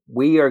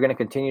 We are going to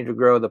continue to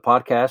grow the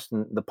podcast,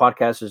 and the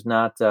podcast is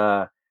not,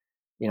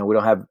 we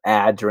don't have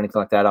ads or anything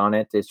like that on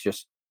it. It's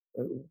just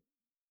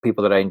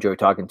people that I enjoy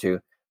talking to.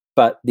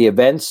 But the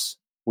events,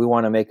 we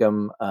want to make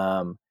them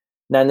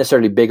not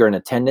necessarily bigger in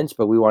attendance,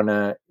 but we want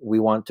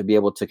to be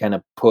able to kind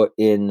of put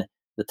in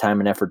the time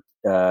and effort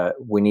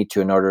we need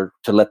to in order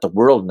to let the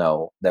world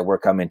know that we're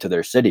coming to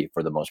their city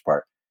for the most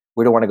part.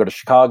 We don't want to go to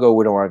Chicago.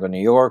 We don't want to go to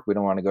New York. We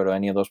don't want to go to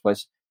any of those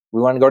places.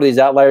 We want to go to these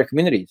outlier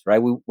communities,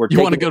 right? You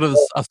want to go to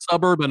a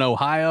suburb in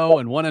Ohio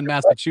and one in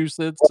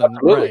Massachusetts, and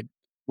right.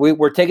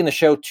 We're taking the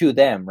show to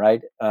them,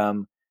 right?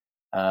 And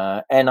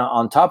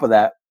on top of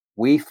that,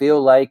 we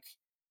feel like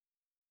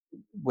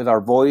with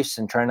our voice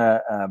and trying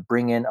to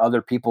bring in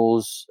other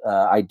people's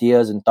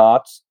ideas and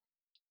thoughts,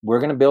 we're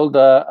going to build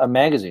a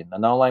magazine,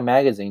 an online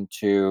magazine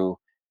to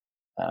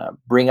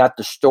bring out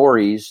the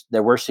stories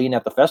that we're seeing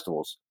at the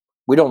festivals.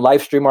 We don't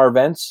live stream our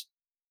events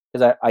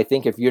because I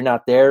think if you're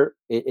not there,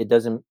 it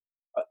doesn't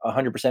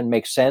 100%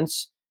 make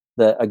sense.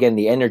 The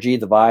energy,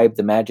 the vibe,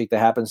 the magic that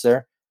happens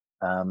there.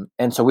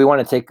 And so we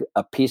want to take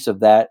a piece of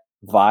that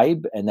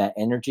vibe and that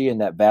energy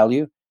and that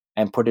value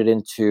and put it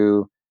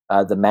into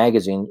the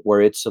magazine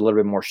where it's a little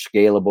bit more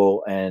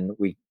scalable, and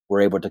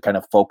we're able to kind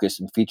of focus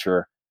and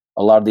feature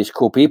a lot of these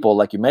cool people,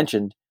 like you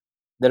mentioned,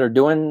 that are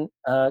doing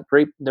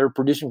great. They're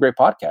producing great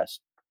podcasts,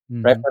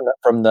 right?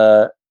 From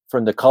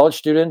the college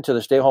student to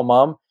the stay-at-home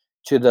mom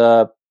to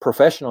the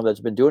professional that's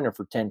been doing it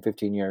for 10,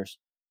 15 years.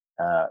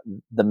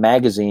 The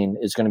magazine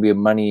is going to be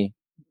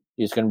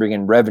it's going to bring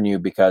in revenue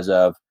because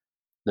of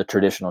the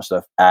traditional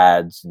stuff,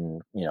 ads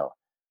and,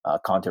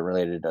 content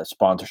related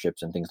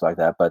sponsorships and things like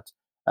that. But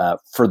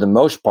for the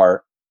most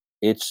part,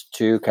 it's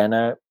to kind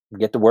of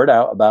get the word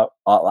out about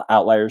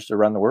outliers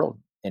around the world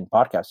in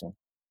podcasting.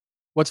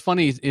 What's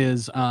funny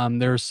is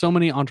there are so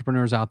many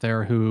entrepreneurs out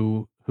there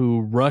who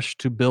rush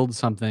to build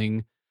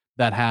something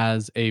that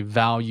has a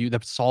value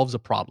that solves a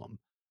problem,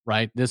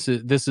 right? This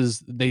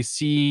is they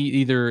see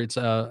either it's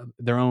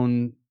their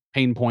own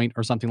pain point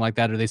or something like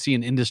that, or they see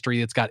an industry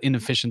that's got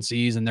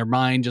inefficiencies and their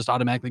mind just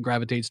automatically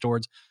gravitates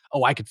towards,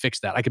 oh, I could fix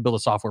that. I could build a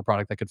software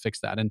product that could fix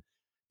that. And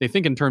they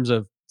think in terms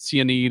of see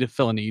a need,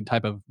 fill a need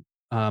type of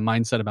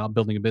mindset about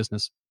building a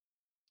business.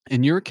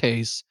 In your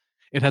case,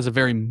 it has a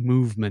very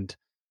movement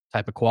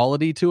type of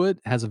quality to it.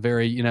 It has a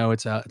very,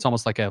 it's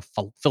almost like a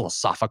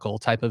philosophical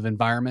type of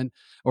environment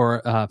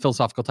or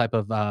philosophical type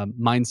of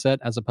mindset,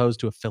 as opposed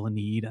to a fill a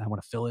need and I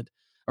want to fill it,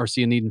 or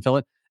see a need and fill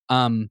it.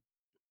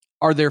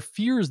 Are there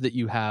fears that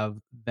you have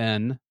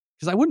then?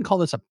 Because I wouldn't call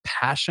this a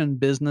passion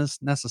business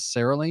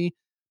necessarily,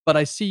 but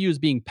I see you as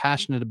being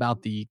passionate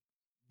about the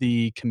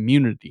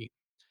community.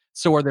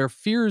 So are there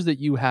fears that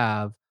you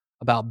have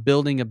about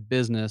building a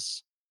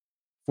business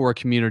for a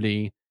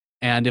community?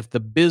 And if the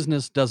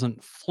business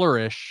doesn't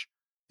flourish,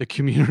 the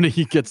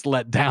community gets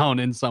let down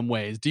in some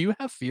ways. Do you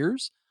have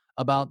fears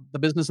about the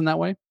business in that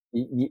way?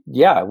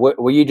 Yeah.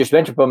 What you just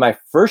mentioned, but my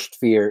first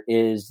fear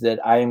is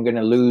that I am going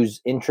to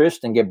lose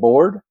interest and get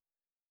bored.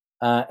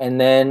 And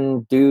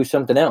then do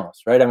something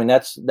else, right? I mean,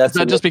 that's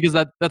not just because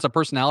that's a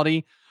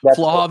personality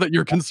flaw that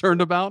you're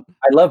concerned about.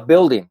 I love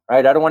building,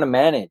 right? I don't want to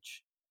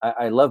manage.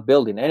 I love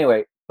building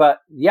anyway. But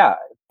yeah,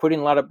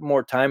 putting a lot of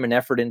more time and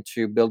effort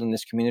into building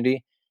this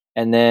community,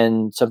 and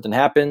then something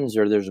happens,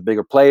 or there's a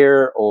bigger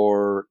player,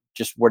 or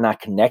just we're not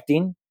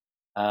connecting.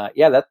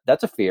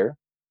 That's a fear.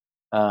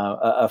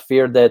 A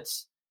fear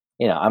that's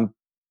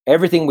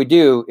everything we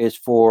do is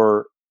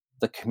for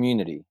the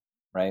community.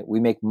 Right, we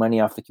make money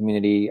off the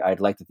community.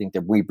 I'd like to think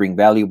that we bring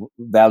value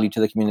to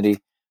the community,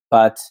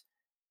 but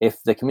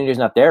if the community is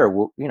not there,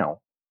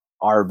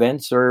 our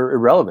events are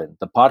irrelevant.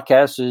 The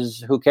podcast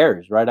is, who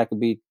cares, right? I could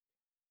be.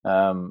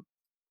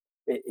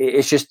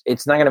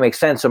 It's not going to make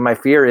sense. So my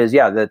fear is,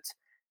 that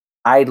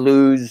I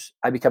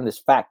become this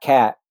fat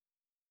cat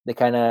that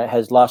kind of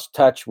has lost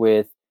touch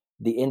with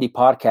the indie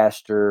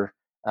podcaster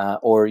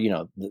or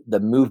the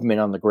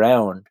movement on the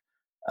ground.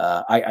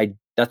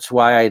 That's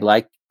why I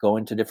like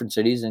going to different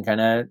cities and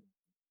kind of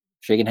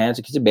shaking hands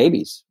and kissing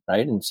babies,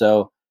 right? And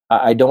so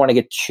I don't want to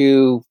get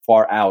too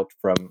far out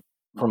from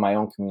my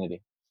own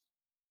community.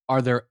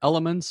 Are there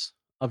elements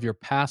of your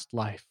past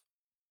life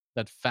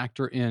that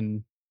factor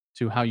in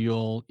to how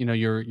you'll,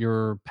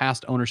 your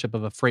past ownership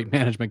of a freight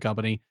management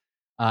company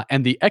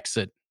and the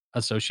exit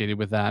associated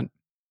with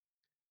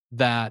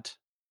that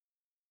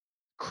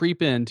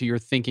creep into your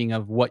thinking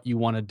of what you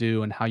want to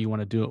do and how you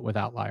want to do it with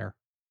Outlier?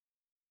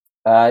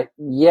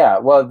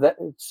 Well,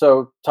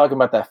 so talking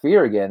about that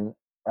fear again,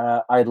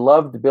 I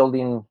loved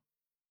building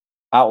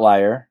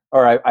Outlier,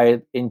 or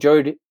I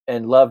enjoyed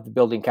and loved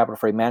building Capital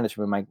Freight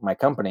Management, my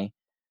company,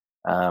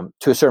 to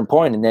a certain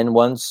point. And then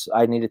once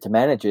I needed to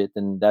manage it,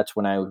 then that's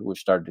when I was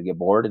started to get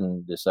bored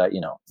and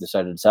decided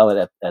to sell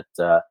it at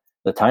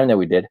the time that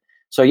we did.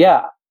 So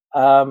yeah,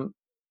 I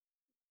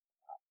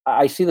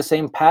see the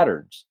same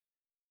patterns.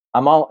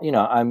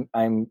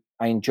 I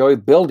enjoy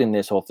building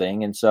this whole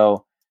thing. And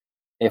so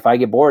if I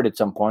get bored at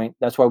some point,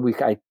 that's why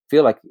I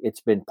feel like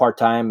it's been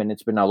part-time and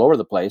it's been all over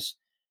the place.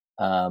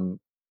 I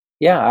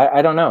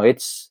don't know.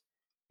 It's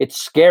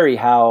scary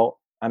how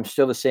I'm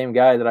still the same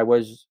guy that I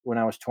was when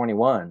I was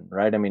 21,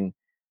 right? I mean,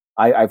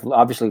 I've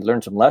obviously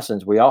learned some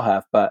lessons. We all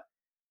have, but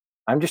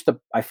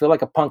I feel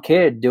like a punk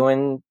kid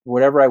doing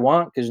whatever I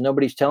want because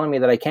nobody's telling me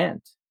that I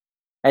can't.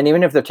 And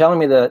even if they're telling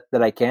me that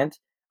I can't,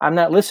 I'm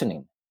not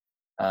listening.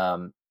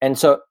 And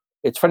so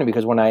it's funny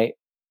because when I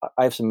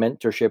have some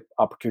mentorship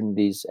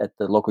opportunities at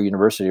the local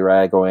university,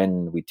 right? I go in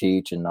and we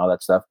teach and all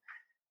that stuff.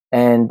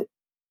 And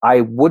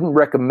I wouldn't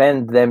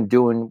recommend them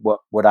doing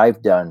what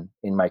I've done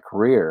in my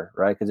career,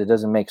 right? Because it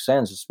doesn't make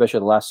sense, especially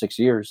the last 6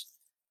 years.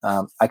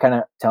 I kind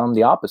of tell them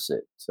the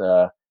opposite.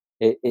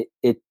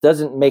 It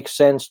doesn't make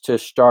sense to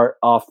start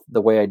off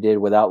the way I did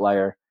with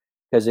Outlier,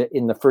 because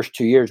in the first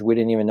 2 years, we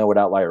didn't even know what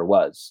Outlier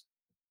was.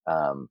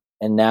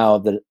 And now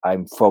that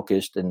I'm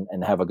focused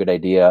and have a good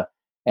idea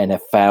and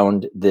have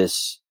found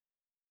this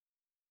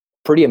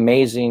pretty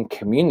amazing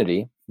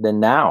community, then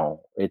now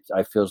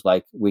I feels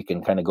like we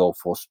can kind of go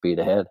full speed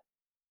ahead.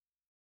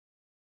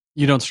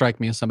 You don't strike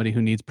me as somebody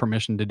who needs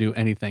permission to do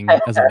anything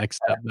as a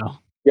next step, though.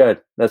 Good.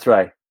 That's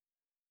right.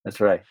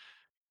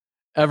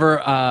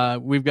 Ever,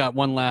 we've got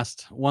one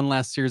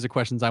last series of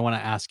questions I want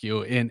to ask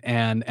you,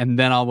 and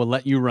then I will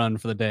let you run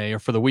for the day or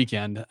for the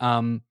weekend.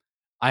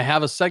 I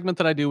have a segment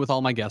that I do with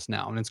all my guests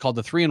now, and it's called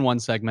the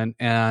 3-in-1 segment,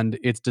 and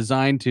it's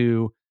designed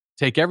to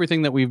take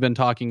everything that we've been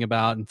talking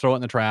about and throw it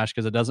in the trash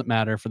because it doesn't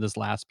matter for this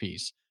last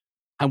piece.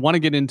 I want to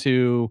get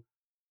into,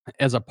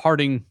 as a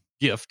parting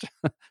gift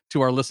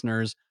to our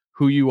listeners,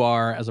 who you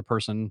are as a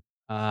person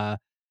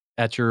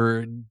at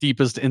your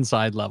deepest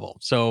inside level.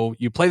 So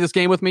you play this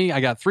game with me.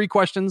 I got 3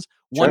 questions,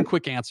 Sure. one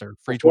quick answer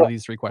for each one of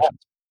these 3 questions.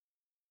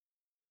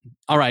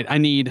 All right. I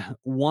need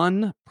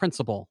one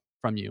principle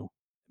from you,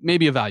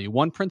 maybe a value,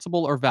 one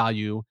principle or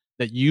value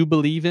that you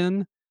believe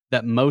in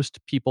that most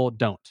people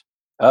don't.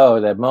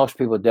 Oh, that most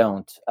people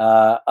don't.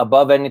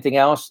 Above anything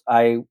else,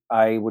 I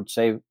would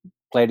say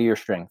play to your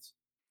strengths.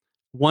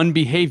 One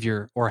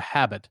behavior or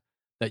habit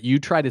that you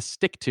try to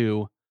stick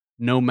to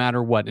no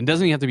matter what. And it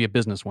doesn't even have to be a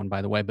business one,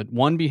 by the way, but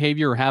one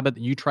behavior or habit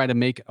that you try to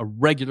make a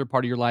regular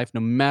part of your life,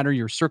 no matter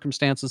your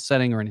circumstances,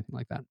 setting, or anything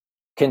like that.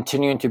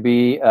 Continuing to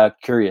be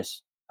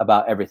curious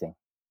about everything.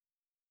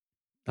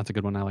 That's a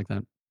good one. I like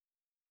that.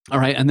 All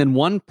right. And then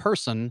one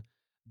person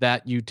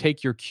that you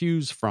take your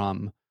cues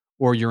from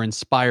or you're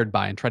inspired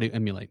by and try to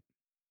emulate.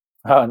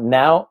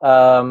 Now,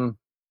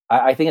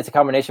 I think it's a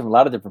combination of a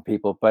lot of different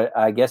people, but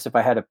I guess if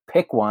I had to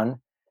pick one,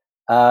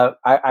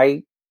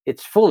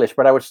 it's foolish,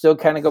 but I would still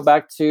kind of go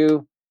back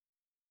to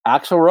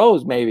Axl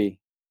Rose, maybe.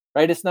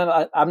 Right? It's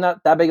not. I'm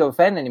not that big of a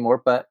fan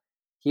anymore, but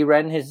he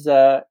ran his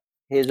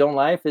own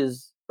life.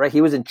 Right?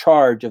 He was in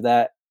charge of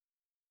that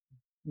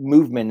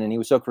movement, and he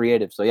was so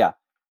creative. So yeah,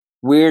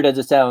 weird as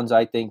it sounds,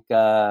 I think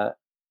Axl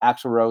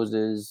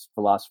Rose's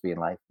philosophy in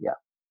life. Yeah.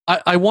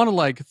 I want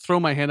to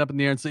throw my hand up in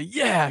the air and say,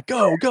 yeah,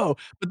 go.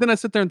 But then I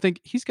sit there and think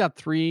he's got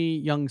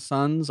 3 young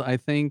sons, I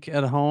think,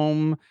 at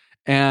home.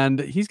 And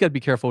he's got to be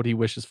careful what he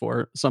wishes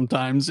for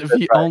sometimes. If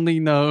he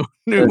only knew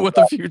what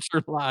the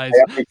future lies.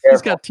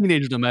 He's got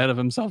teenagerdom ahead of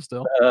himself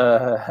still.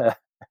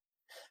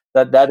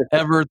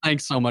 Ever,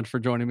 thanks so much for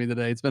joining me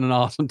today. It's been an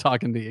awesome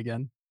talking to you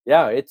again.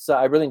 Yeah,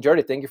 I really enjoyed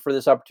it. Thank you for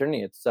this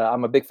opportunity.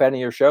 I'm a big fan of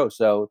your show,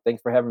 so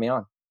thanks for having me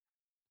on.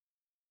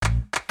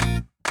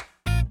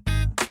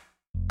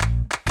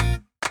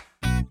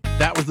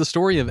 That was the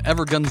story of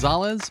Ever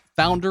Gonzalez,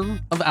 founder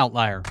of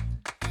Outlier.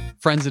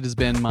 Friends, it has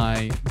been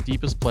my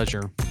deepest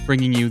pleasure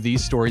bringing you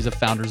these stories of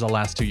founders the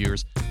last 2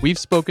 years. We've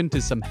spoken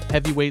to some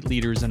heavyweight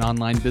leaders in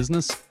online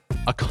business,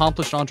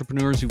 accomplished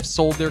entrepreneurs who've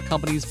sold their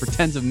companies for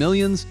tens of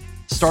millions,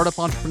 startup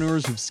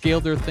entrepreneurs who've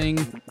scaled their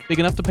thing big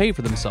enough to pay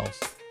for themselves,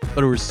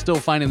 but who are still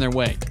finding their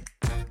way.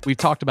 We've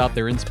talked about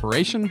their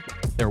inspiration,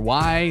 their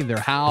why, their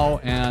how,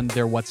 and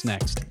their what's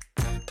next.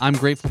 I'm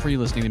grateful for you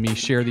listening to me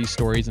share these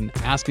stories and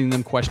asking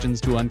them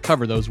questions to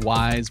uncover those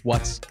whys,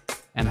 what's,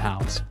 and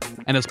hows.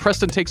 And as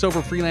Preston takes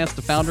over Freelance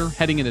to Founder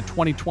heading into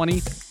 2020,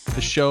 the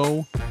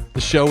show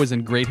is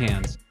in great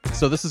hands.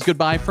 So this is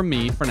goodbye from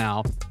me for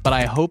now, but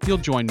I hope you'll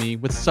join me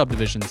with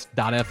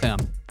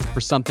Subdivisions.fm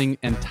for something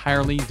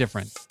entirely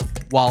different,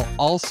 while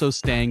also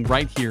staying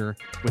right here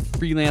with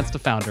Freelance to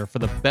Founder for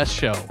the best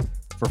show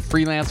for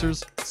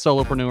freelancers,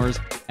 solopreneurs,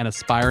 and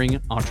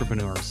aspiring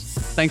entrepreneurs.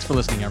 Thanks for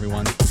listening,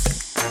 everyone.